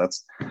know? So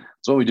that's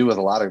what we do with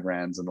a lot of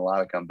brands and a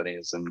lot of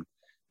companies. And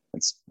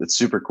it's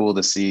super cool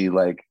to see,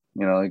 like,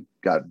 you know, like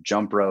got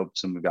jump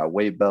ropes, and we've got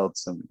weight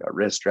belts, and we've got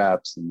wrist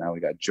straps, and now we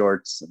got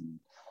jorts and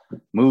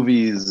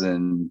movies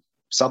and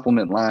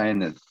supplement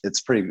line.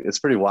 It's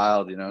pretty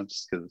wild, you know,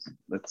 just because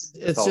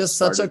it's just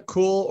such a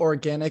cool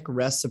organic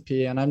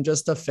recipe, and I'm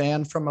just a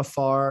fan from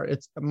afar.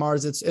 It's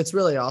Mars. It's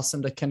really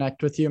awesome to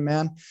connect with you,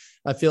 man.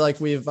 I feel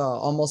like we've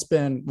almost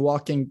been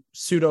walking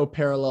pseudo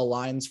parallel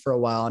lines for a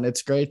while, and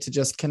it's great to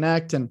just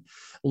connect and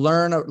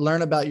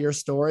learn about your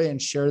story and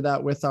share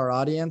that with our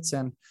audience.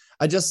 And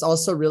I just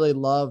also really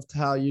loved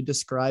how you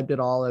described it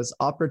all as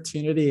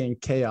opportunity and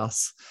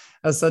chaos.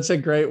 That's such a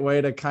great way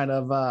to kind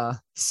of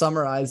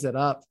summarize it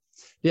up.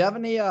 Do you have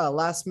any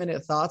last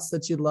minute thoughts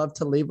that you'd love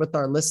to leave with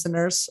our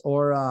listeners?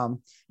 Or,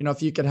 you know,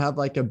 if you could have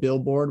like a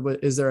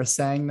billboard, is there a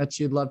saying that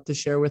you'd love to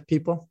share with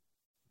people?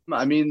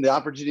 I mean, the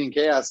opportunity and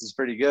chaos is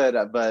pretty good,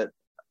 but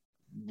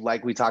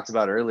like we talked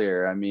about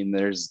earlier, I mean,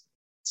 there's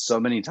so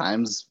many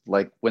times,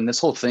 like when this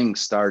whole thing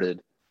started,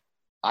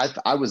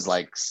 I was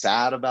like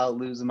sad about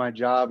losing my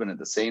job. And at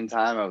the same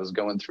time, I was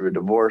going through a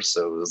divorce.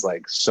 So it was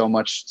like so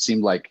much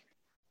seemed like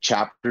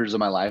chapters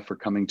of my life were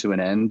coming to an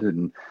end.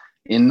 And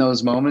in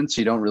those moments,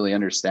 you don't really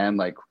understand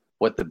like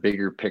what the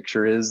bigger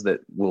picture is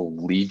that will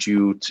lead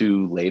you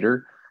to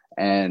later.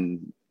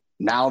 And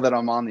now that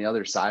I'm on the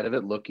other side of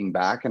it, looking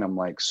back, and I'm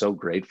like so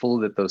grateful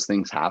that those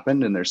things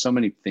happened. And there's so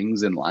many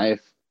things in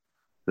life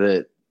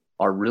that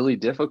are really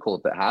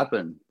difficult that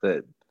happen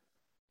that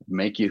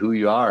make you who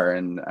you are.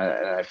 And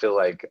I feel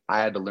like I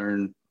had to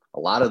learn a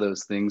lot of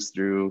those things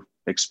through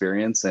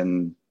experience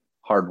and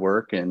hard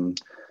work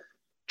and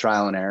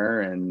trial and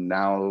error. And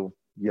now,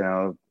 you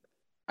know,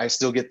 I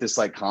still get this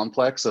like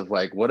complex of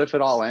like, what if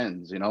it all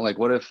ends, you know, like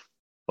what if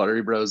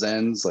Buttery Bros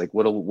ends? Like,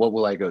 what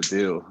will I go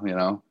do, you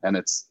know? And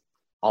it's,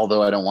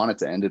 although I don't want it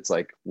to end, it's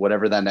like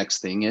whatever that next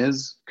thing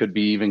is could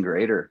be even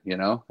greater, you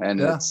know? And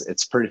yeah.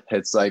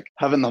 It's like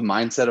having the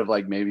mindset of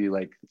like, maybe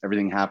like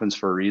everything happens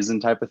for a reason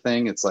type of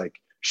thing. It's like,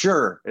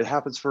 sure, it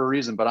happens for a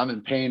reason, but I'm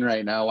in pain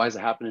right now. Why is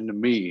it happening to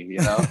me?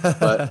 You know?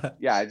 But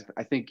yeah,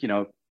 I think, you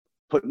know,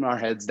 putting our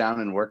heads down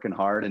and working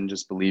hard and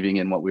just believing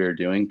in what we were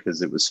doing,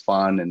 because it was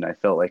fun. And I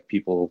felt like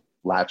people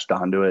latched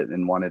onto it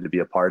and wanted to be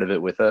a part of it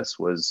with us,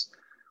 was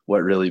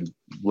what really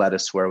led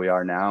us where we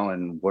are now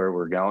and where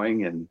we're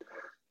going, and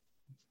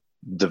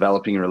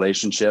developing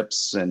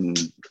relationships and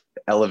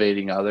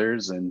elevating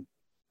others and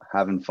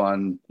having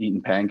fun,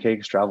 eating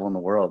pancakes, traveling the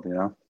world, you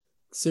know?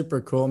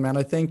 Super cool, man.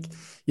 I think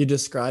you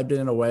described it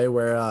in a way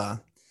where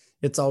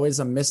it's always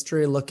a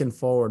mystery looking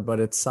forward, but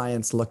it's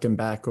science looking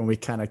back when we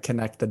kind of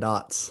connect the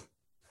dots.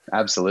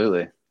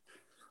 Absolutely.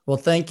 Well,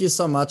 thank you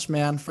so much,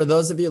 man. For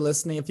those of you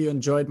listening, if you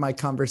enjoyed my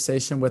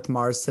conversation with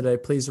Mars today,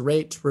 please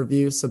rate,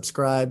 review,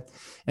 subscribe,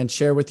 and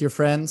share with your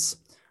friends.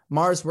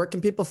 Mars, where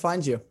can people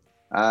find you?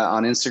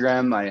 On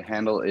Instagram, my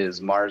handle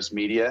is Mars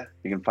Media.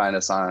 You can find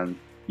us on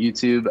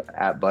YouTube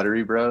at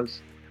Buttery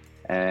Bros.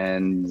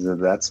 And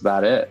that's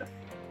about it.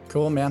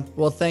 Cool, man.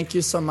 Well, thank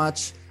you so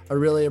much. I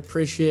really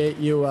appreciate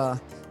you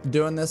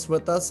doing this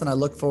with us, and I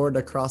look forward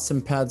to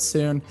crossing paths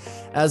soon.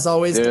 As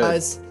always,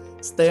 guys,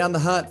 Stay on the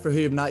hunt for who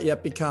you've not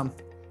yet become.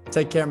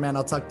 Take care, man.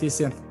 I'll talk to you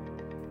soon.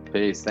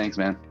 Peace. Thanks,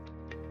 man.